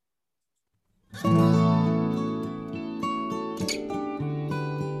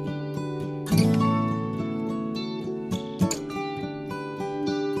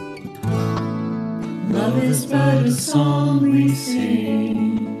 Love is but a song we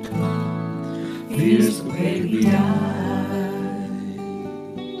sing, fears the way we die.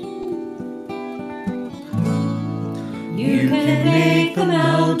 You can make the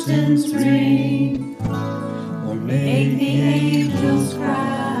mountains ring, or make the angels cry.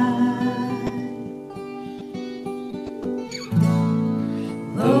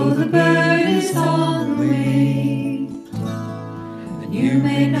 Though the bird is on the wing, and you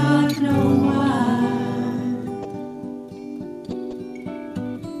may not know why.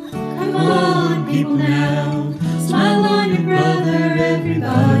 Come on, people now, smile on your brother,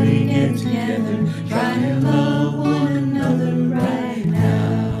 everybody get together, try to love one another right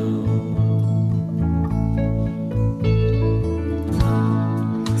now.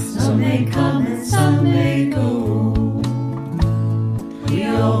 Some may come and some may go, we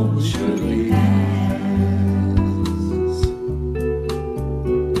all will surely pass.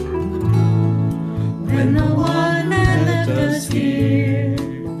 When the one that left us here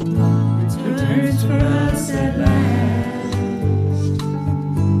returns for us at last,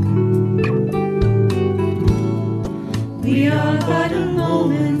 we are but a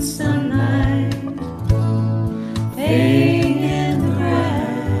moment's sunlight fading in the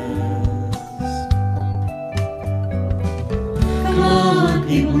grass. Come on,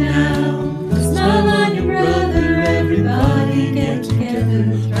 people now, smile on your brother, everybody get together,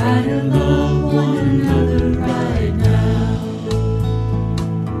 try to love one another right now.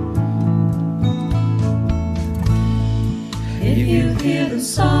 If you hear the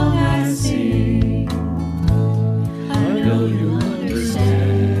song I sing, I know you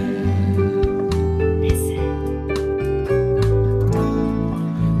understand.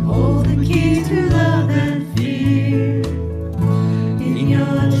 Hold the key to love and fear in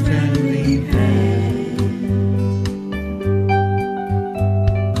your trembling hand.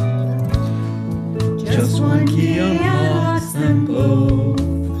 Just one key unlocks them both.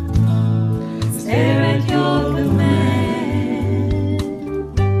 Stare at your command.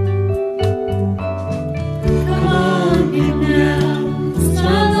 Come on, people now,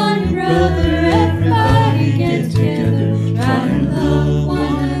 smile on your brother, everybody get together, try to love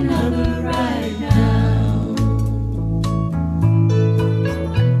one another right now.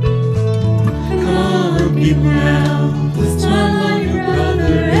 Come on, people now, smile on your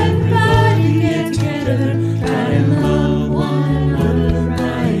brother, everybody get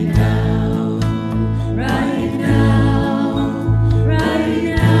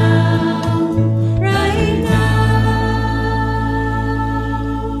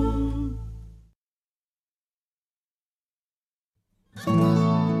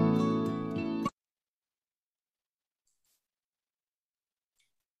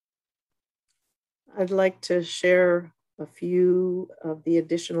I'd like to share a few of the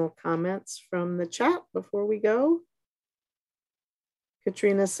additional comments from the chat before we go.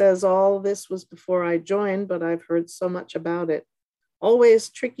 Katrina says, all this was before I joined, but I've heard so much about it. Always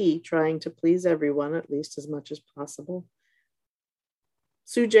tricky trying to please everyone, at least as much as possible.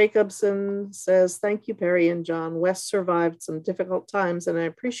 Sue Jacobson says, thank you, Perry and John. Wes survived some difficult times, and I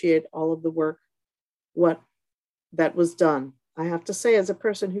appreciate all of the work that was done. I have to say, as a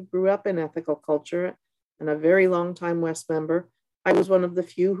person who grew up in ethical culture and a very long time West member, I was one of the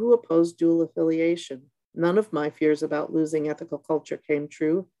few who opposed dual affiliation. None of my fears about losing ethical culture came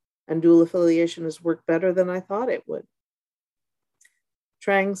true, and dual affiliation has worked better than I thought it would.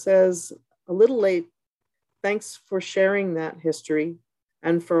 Trang says, a little late, thanks for sharing that history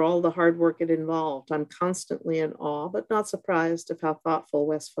and for all the hard work it involved. I'm constantly in awe, but not surprised of how thoughtful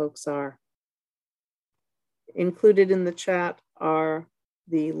West folks are. Included in the chat are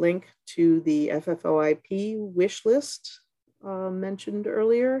the link to the FFOIP wish list mentioned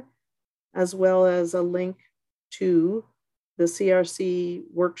earlier, as well as a link to the CRC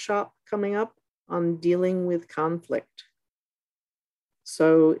workshop coming up on dealing with conflict.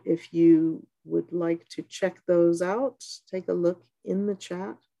 So if you would like to check those out, take a look in the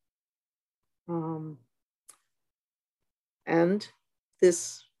chat. And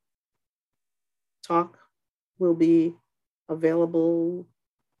this talk will be available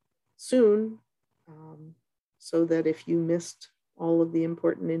soon, so that if you missed all of the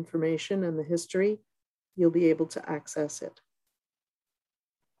important information and the history, you'll be able to access it.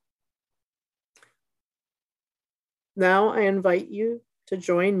 Now I invite you to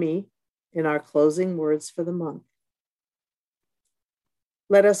join me in our closing words for the month.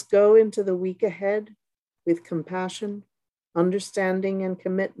 Let us go into the week ahead with compassion, understanding, and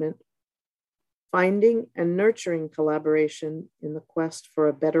commitment, finding and nurturing collaboration in the quest for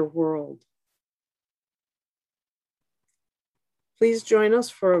a better world. Please join us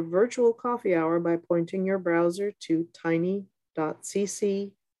for a virtual coffee hour by pointing your browser to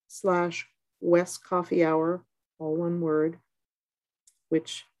tiny.cc/westcoffeehour, all one word,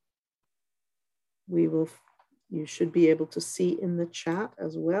 which you should be able to see in the chat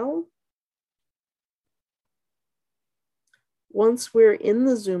as well. Once we're in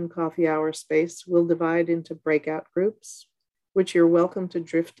the Zoom coffee hour space, we'll divide into breakout groups, which you're welcome to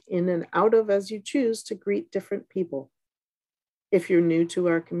drift in and out of as you choose to greet different people. If you're new to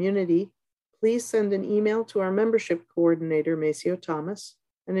our community, please send an email to our membership coordinator, Maceo Thomas,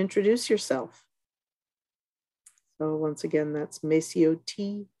 and introduce yourself. So once again, that's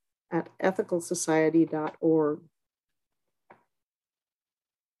maceot@ethicalsociety.org.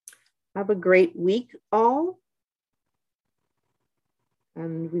 Have a great week, all.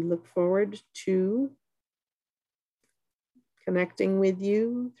 And we look forward to connecting with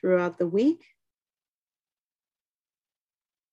you throughout the week